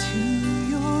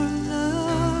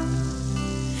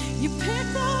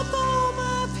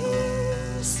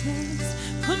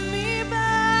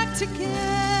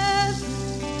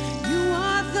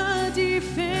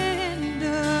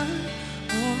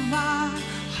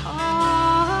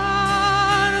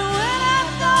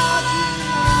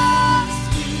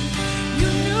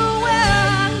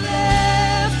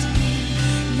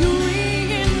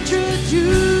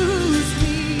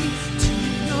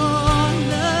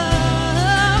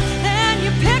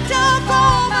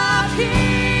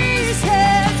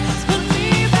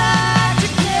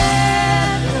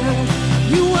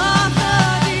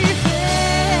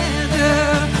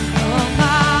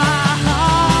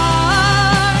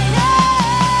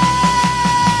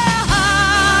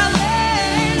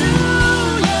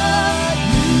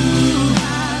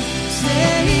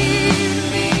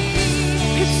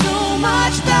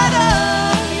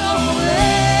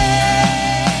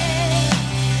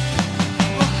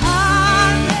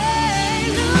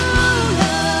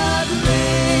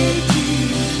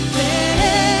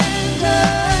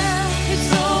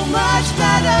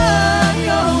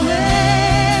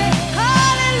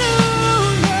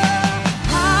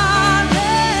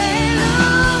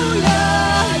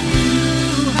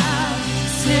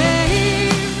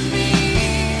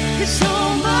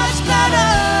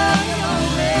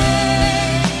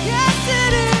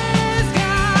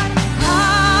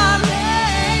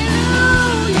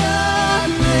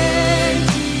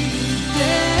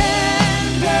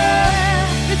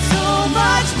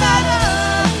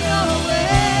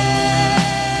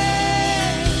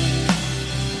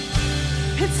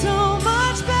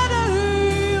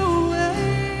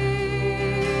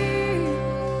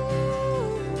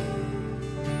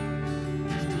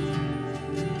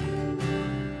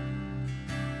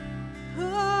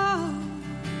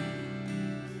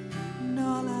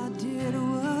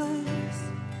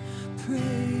praise,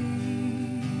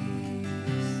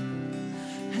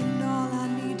 and all I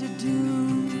need to do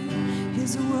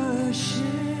is worship.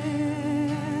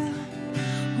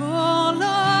 Oh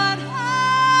Lord,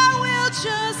 I will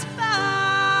just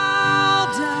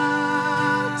bow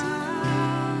down.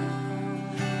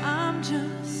 I'm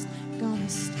just gonna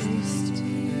stay still.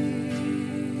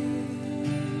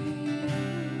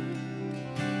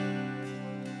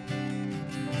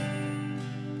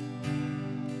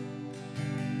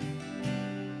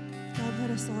 God, let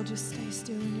us all just stay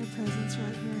still in your presence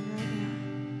right here and right now.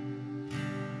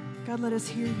 God, let us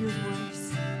hear your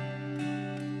voice.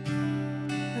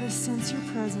 Let us sense your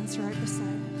presence right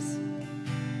beside us.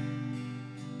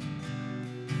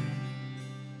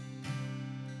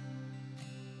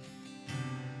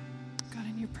 God,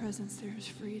 in your presence there is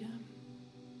freedom.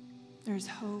 There's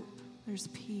hope. There's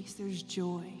peace. There's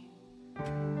joy.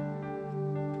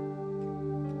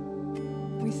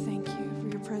 We thank you for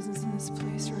your presence in this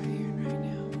place right here and right now.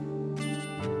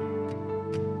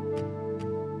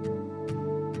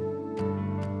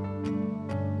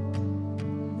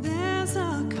 There's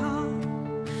a calm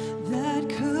that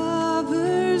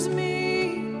covers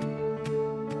me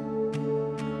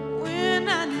when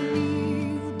I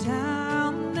kneel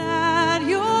down at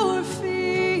your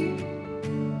feet.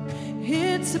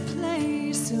 It's a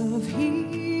place of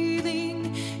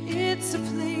healing. It's a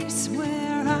place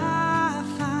where I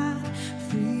find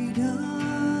freedom.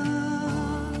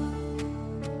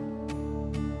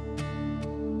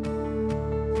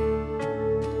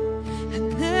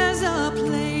 And there's a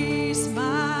place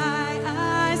my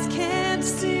eyes can't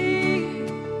see,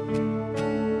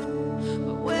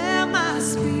 where my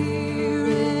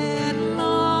spirit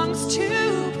longs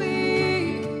to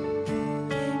be.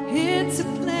 It's a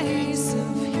place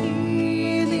of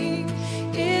healing.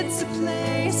 It's a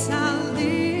place I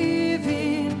live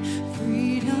in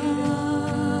freedom.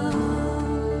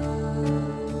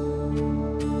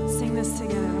 Let's sing this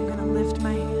together. I'm going to lift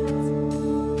my hands.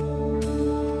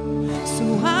 So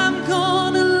I'm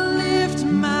going to lift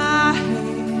my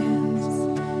hands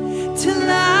till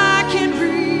I can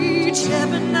reach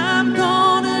heaven. I'm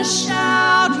going to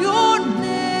shout your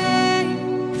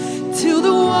name till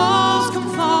the walls come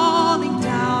falling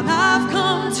down. I've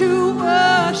come to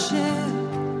worship.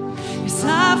 Yes,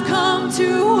 I've come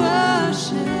to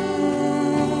worship.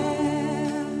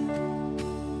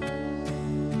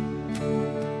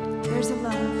 There's a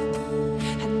love,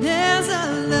 and there's a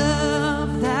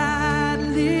love that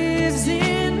lives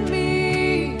in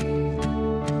me.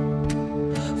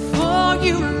 For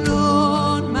you,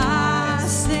 Lord, my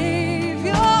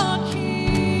Savior,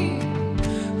 King,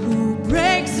 who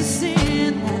breaks the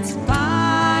sin that's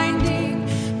binding,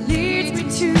 leads me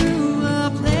to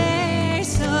a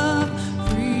place of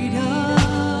freedom.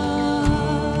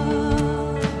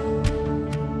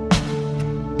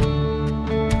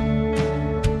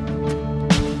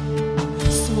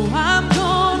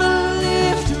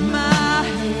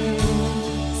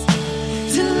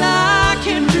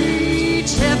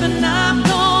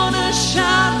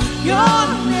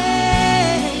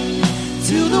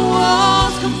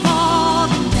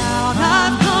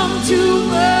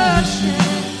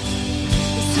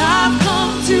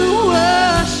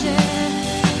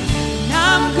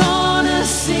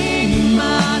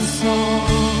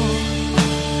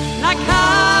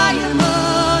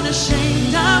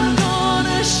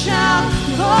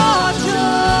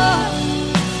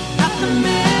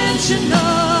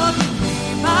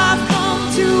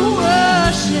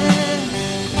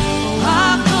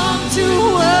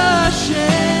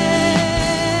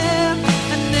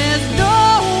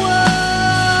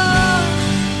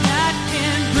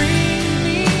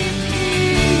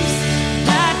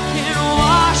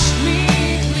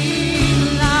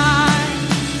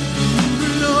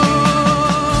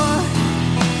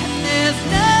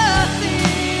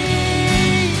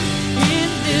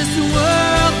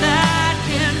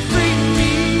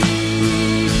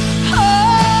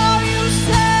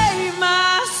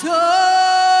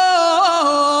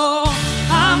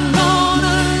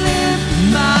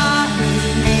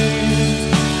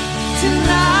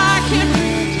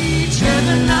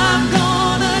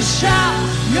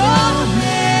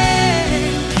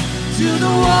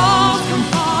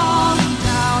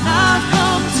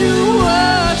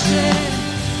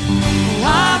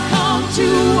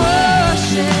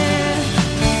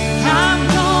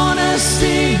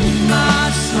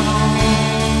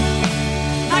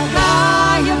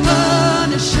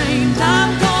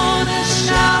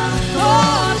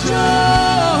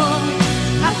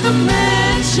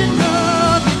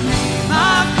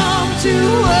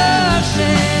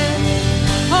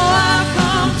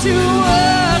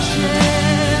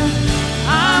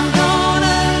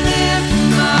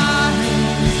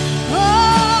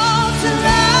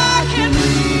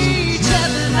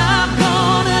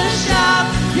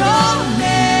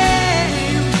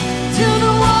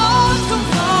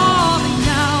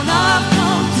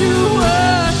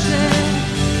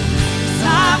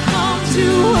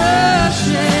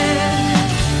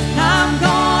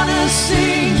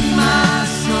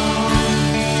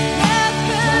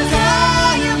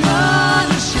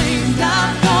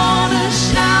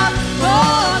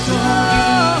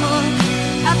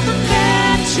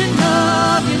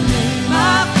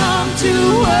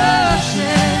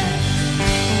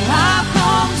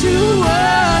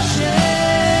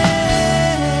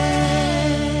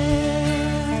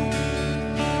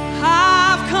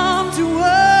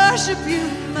 worship you,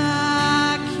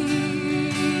 my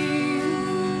King.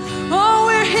 Oh,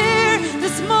 we're here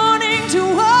this morning to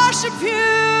worship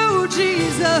you,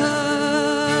 Jesus.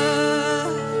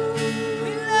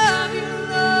 We love you,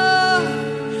 Lord.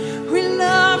 We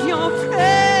love your presence.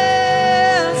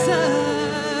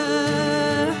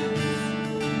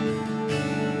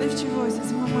 Lift your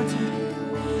voices one more time.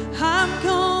 I'm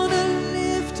gonna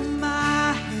lift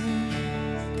my hands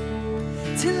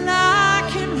till I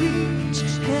can reach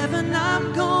heaven.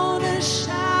 I'm gonna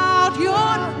shout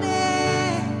your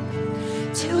name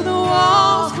till the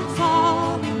walls come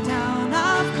falling down.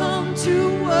 I've come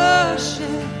to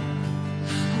worship.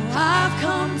 Oh, I've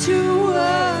come to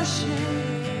worship.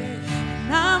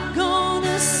 And I'm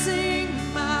gonna sing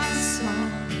my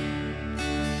song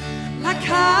like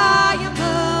I am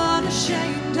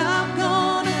unashamed. I'm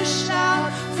gonna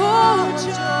shout for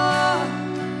joy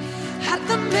at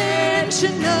the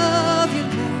mention of your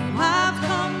name. I've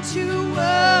come to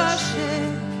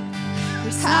worship.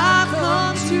 Yes, I've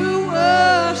come to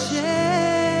worship.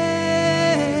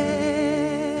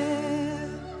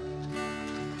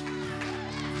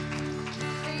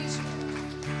 Praise you.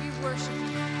 We worship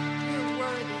you. You're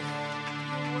worthy.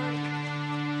 You're worthy.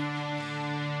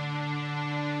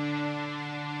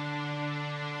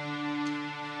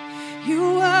 You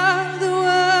were the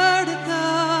Word at the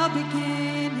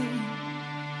beginning,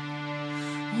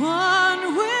 one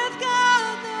with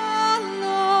God the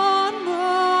Lord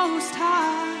Most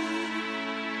High.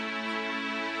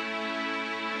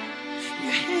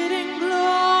 Your hidden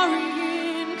glory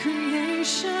in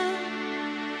creation,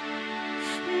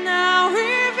 now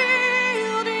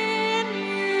revealed in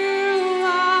you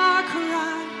are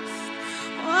Christ.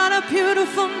 What a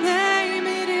beautiful name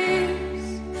it is.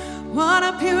 What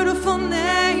a beautiful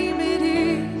name it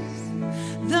is.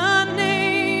 The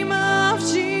name of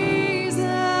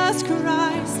Jesus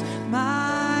Christ,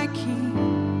 my King.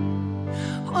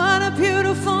 What a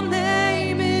beautiful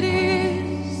name it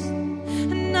is.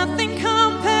 Nothing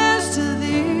compares to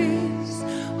this.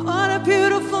 What a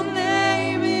beautiful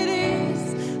name it is.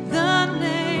 The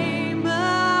name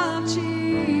of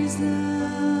Jesus.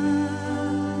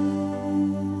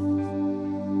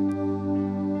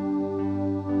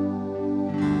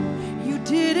 You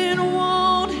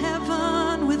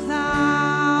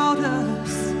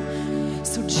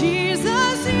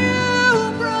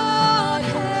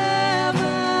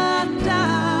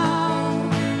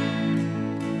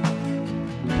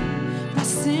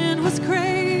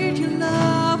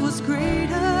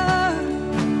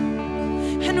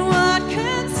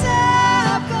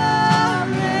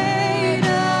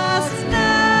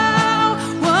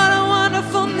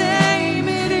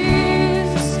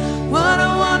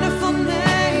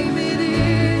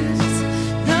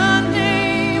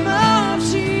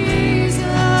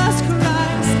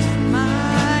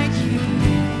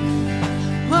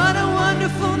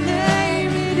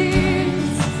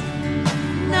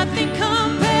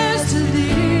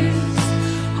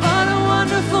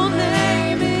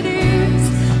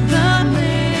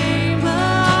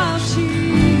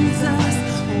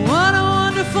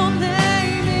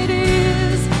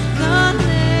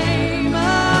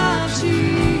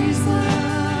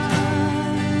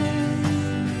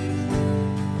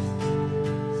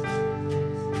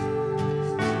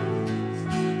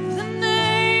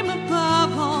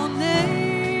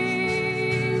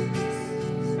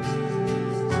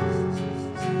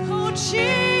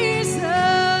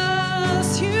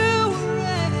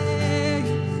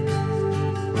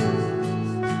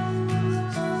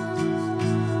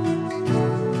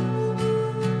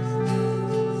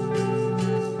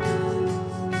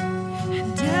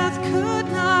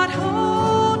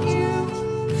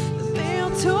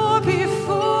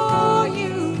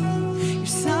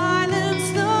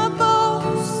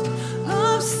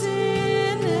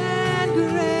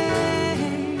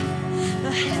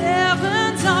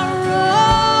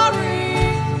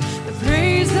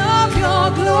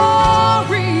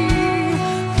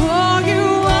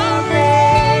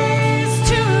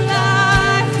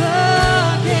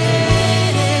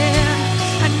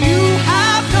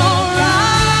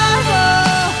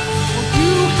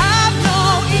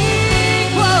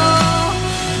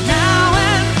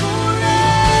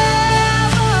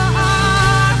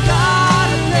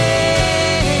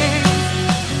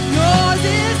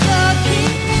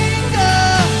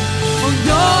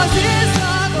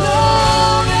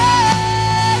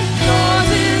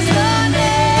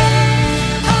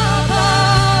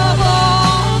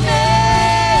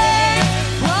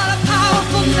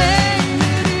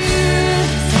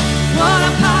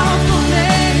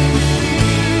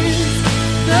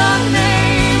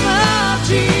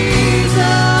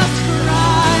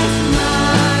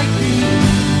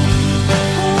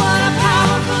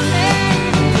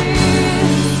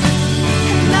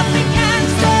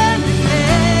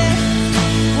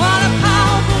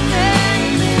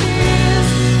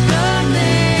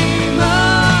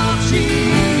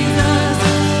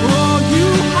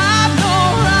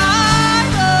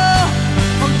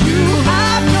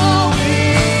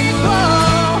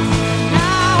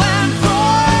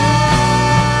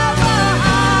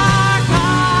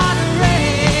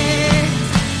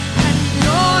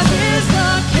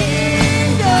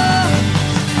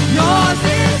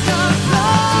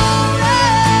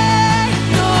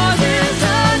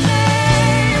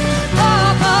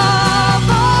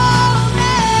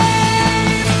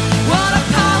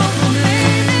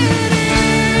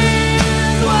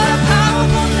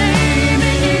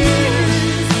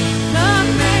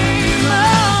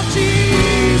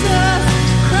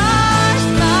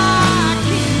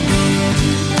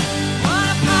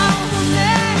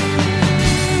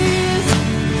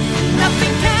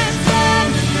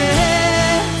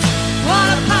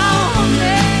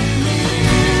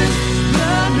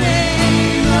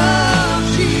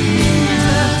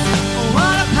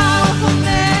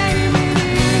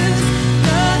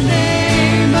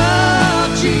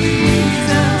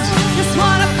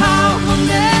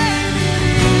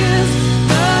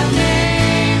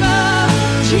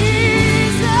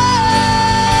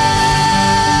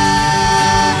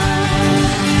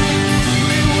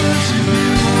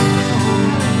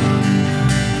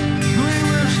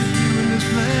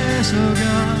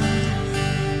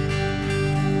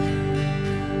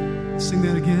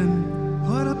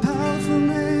What a powerful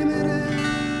name it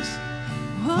is.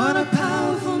 What a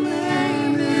powerful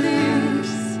name it is.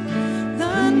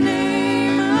 The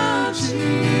name of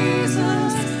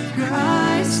Jesus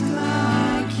Christ,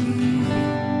 my King.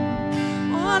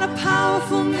 What a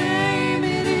powerful name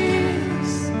it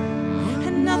is.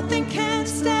 And nothing can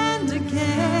stand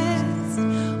against.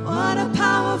 What a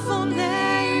powerful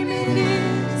name it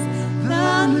is.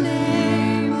 The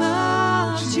name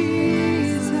of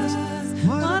Jesus.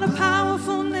 What a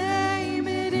powerful name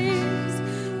it is.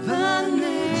 The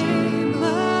name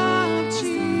of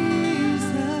Jesus.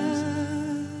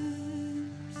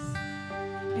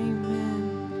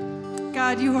 Amen.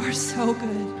 God, you are so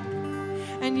good.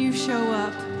 And you show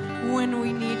up when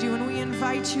we need you. When we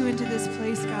invite you into this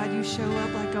place, God, you show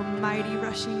up like a mighty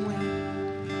rushing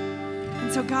wind.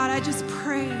 And so, God, I just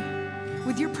pray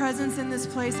with your presence in this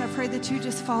place, I pray that you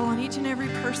just fall on each and every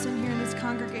person here in this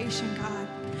congregation, God.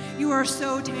 You are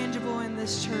so tangible in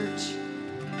this church.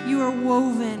 You are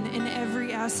woven in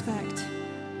every aspect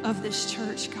of this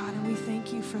church, God, and we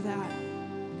thank you for that.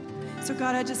 So,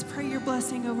 God, I just pray your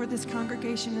blessing over this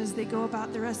congregation as they go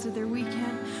about the rest of their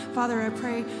weekend. Father, I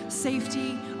pray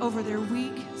safety over their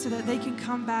week so that they can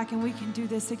come back and we can do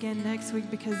this again next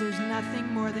week, because there's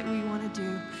nothing more that we want to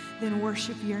do than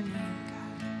worship your name,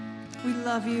 God. We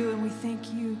love you and we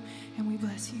thank you and we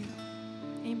bless you.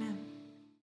 Amen.